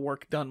get the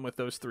work done with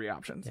those 3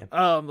 options.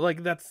 Yeah.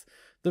 Like that's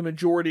the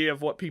majority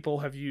of what people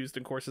have used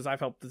in courses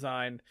I've helped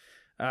design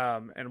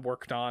and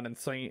worked on and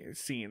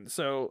seen.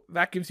 So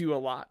that gives you a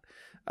lot.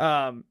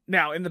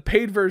 Now in the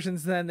paid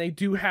versions, then they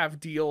do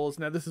have deals.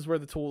 Now this is where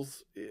the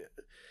tools, it's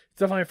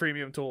definitely a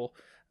freemium tool.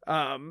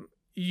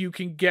 You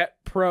can get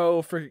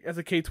pro for as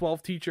a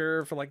K-12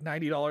 teacher for like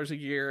 $90 a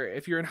year.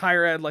 If you're in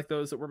higher ed, like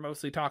those that we're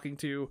mostly talking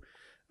to,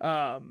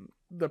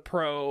 the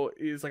pro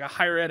is like a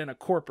higher ed and a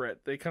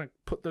corporate. They kind of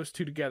put those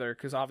two together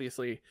because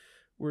obviously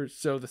we're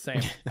so the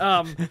same.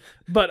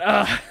 But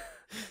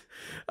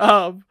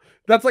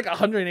that's like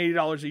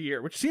 $180 a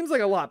year, which seems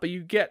like a lot, but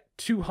you get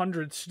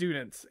 200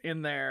 students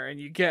in there, and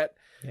you get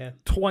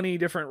 20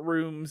 different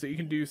rooms that you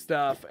can do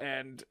stuff,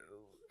 and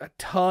a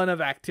ton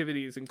of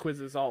activities and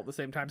quizzes all at the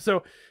same time.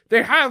 So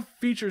they have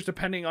features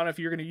depending on if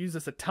you're going to use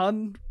this a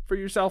ton for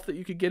yourself that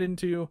you could get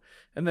into,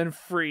 and then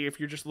free if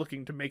you're just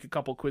looking to make a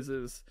couple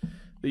quizzes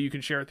that you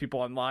can share with people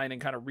online and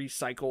kind of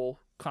recycle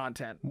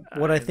content.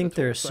 What I think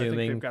they're so I think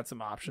assuming, they've got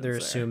some options. they're there.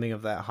 assuming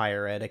of that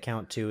higher ed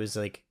account too is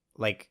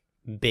like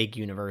big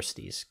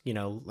universities. You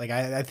know, like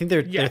I think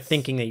they're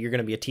thinking that you're going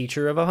to be a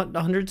teacher of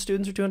 100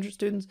 students or 200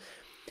 students.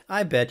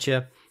 I bet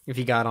you if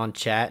you got on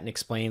chat and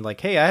explained like,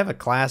 hey, I have a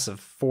class of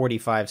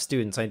 45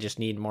 students, I just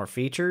need more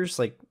features,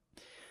 like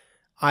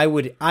I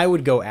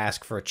would go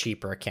ask for a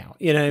cheaper account.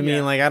 You know what I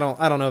mean? Like I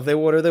don't know if they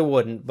would or they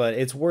wouldn't, but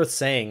it's worth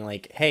saying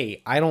like,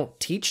 hey, I don't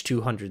teach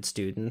 200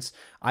 students.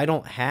 I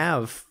don't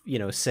have,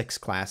 6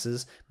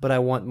 classes, but I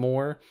want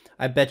more.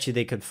 I bet you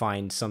they could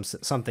find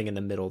something in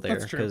the middle there,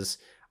 because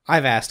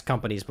I've asked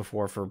companies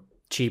before for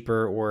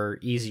cheaper or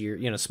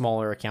easier,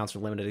 smaller accounts or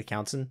limited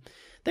accounts, and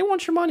they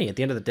want your money. At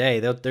the end of the day,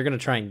 they're going to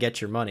try and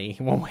get your money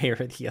one way or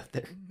the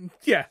other.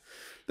 Yeah,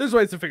 there's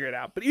ways to figure it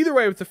out. But either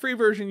way, with the free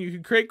version, you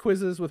can create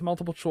quizzes with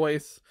multiple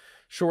choice,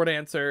 short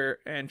answer,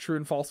 and true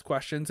and false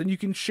questions. And you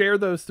can share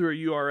those through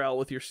a URL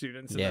with your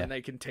students, and then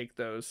they can take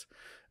those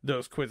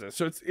quizzes.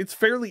 So it's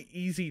fairly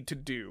easy to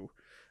do.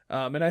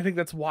 And I think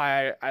that's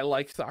why I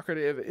like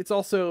Socrative.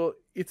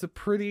 It's a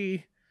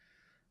pretty...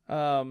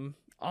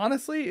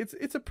 honestly,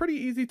 it's a pretty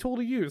easy tool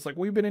to use. Like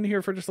we've been in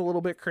here for just a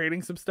little bit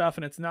creating some stuff,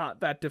 and it's not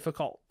that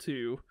difficult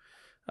to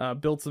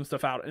build some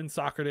stuff out in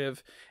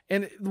Socrative.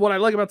 And what I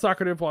like about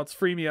Socrative, while it's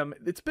freemium,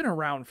 it's been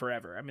around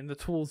forever. I mean, the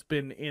tool's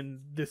been in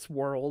this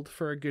world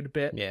for a good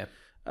bit. Yeah.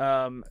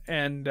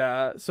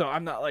 So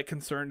I'm not like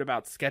concerned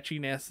about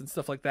sketchiness and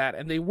stuff like that.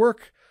 And they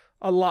work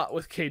a lot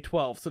with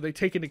K-12, so they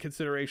take into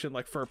consideration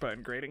like FERPA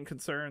and grading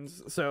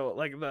concerns. So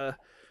like the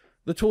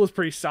tool is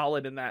pretty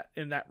solid in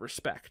that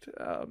respect.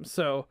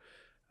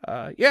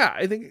 yeah,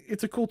 I think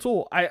it's a cool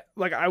tool. I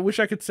wish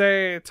I could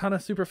say a ton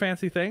of super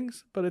fancy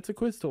things, but it's a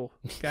quiz tool,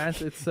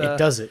 guys. It's It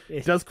does it.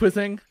 It does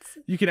quizzing.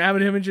 You can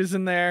add images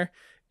in there.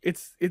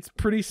 It's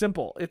pretty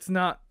simple. It's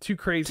not too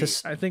crazy.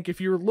 I think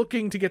if you're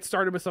looking to get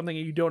started with something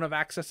and you don't have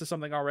access to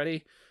something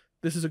already,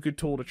 this is a good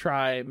tool to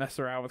try mess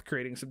around with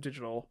creating some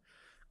digital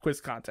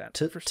quiz content.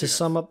 To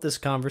sum up this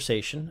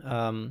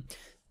conversation,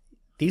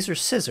 these are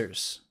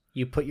scissors.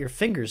 You put your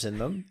fingers in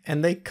them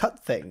and they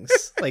cut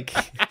things. Like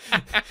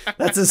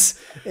that's this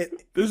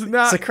is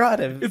not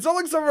Socrative. It's not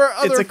like some of our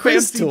other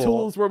fancy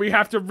tools where we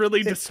have to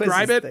really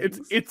describe it.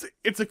 Things.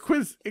 It's a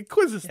quiz. It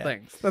quizzes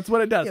things. That's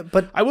what it does. Yeah,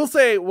 but I will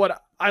say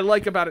what I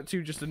like about it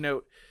too, just a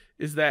note,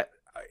 is that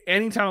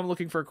anytime I'm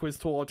looking for a quiz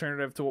tool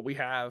alternative to what we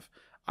have,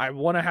 I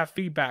want to have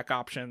feedback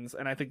options,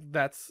 and I think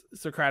that's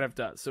Socrative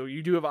does. So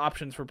you do have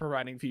options for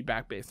providing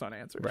feedback based on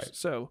answers. Right.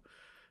 So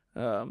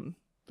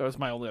that was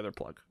my only other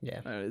plug.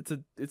 Yeah, it's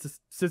a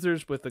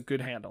scissors with a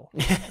good handle.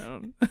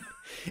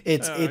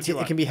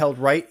 it can be held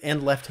right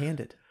and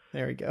left-handed.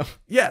 There we go.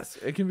 Yes,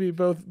 it can be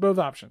both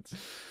options.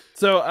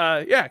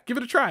 So yeah, give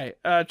it a try.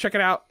 Check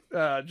it out.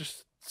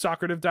 Just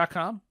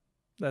Socrative.com.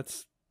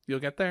 You'll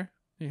get there.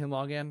 You can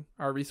log in.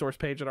 Our resource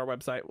page at our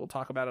website. We'll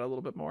talk about it a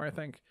little bit more, I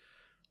think.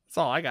 That's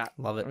all I got.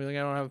 Love it. I really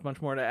don't have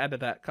much more to add to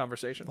that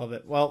conversation. Love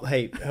it. Well,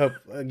 hey, hope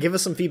give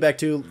us some feedback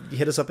too.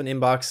 Hit us up in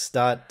inbox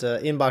at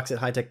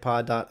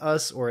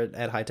hightechpod.us or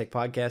at High Tech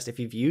Podcast if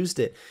you've used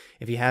it,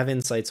 if you have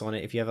insights on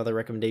it, if you have other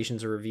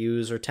recommendations or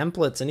reviews or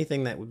templates,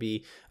 anything that would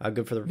be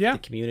good for the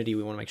community.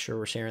 We want to make sure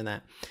we're sharing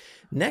that.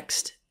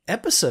 Next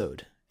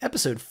episode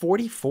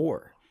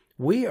 44.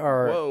 We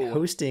are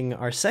hosting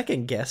our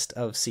second guest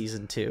of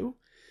season 2.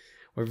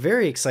 We're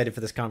very excited for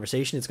this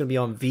conversation. It's going to be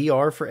on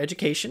VR for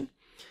education.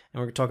 And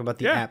we're going to talk about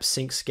the app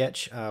Sync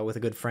Sketch with a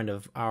good friend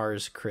of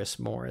ours, Chris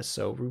Morris.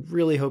 So we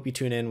really hope you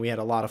tune in. We had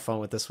a lot of fun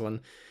with this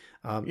one.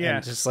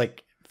 And just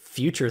like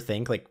future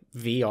think, like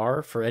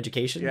VR for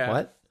education. Yeah.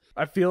 What?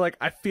 I feel like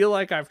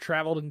I've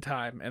traveled in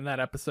time in that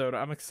episode.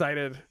 I'm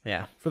excited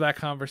for that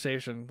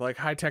conversation. Like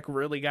high tech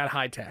really got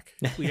high tech.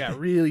 We got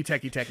really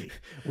techie.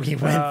 We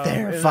went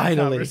there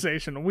finally.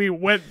 Conversation. We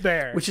went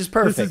there. Which is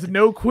perfect. This is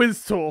no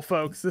quiz tool,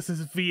 folks. This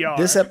is VR.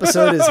 This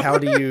episode is how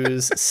to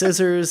use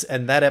scissors,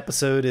 and that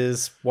episode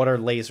is what are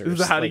lasers.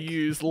 This is how to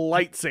use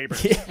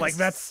lightsabers. Yes. Like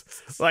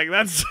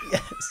that's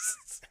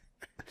yes.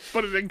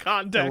 Put it in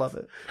context. I love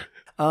it.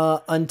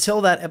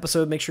 Until that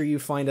episode, make sure you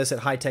find us at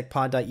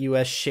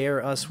hightechpod.us.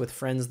 Share us with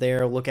friends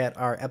there. Look at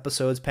our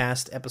episodes,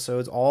 past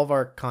episodes. All of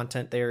our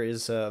content there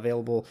is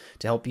available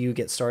to help you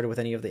get started with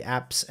any of the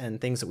apps and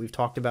things that we've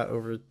talked about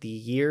over the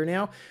year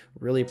now.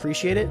 Really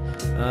appreciate it.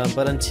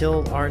 But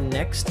until our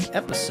next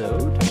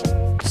episode,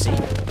 see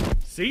ya.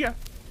 See ya.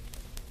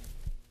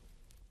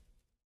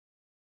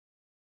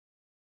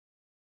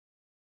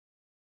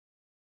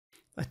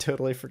 I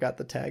totally forgot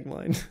the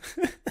tagline.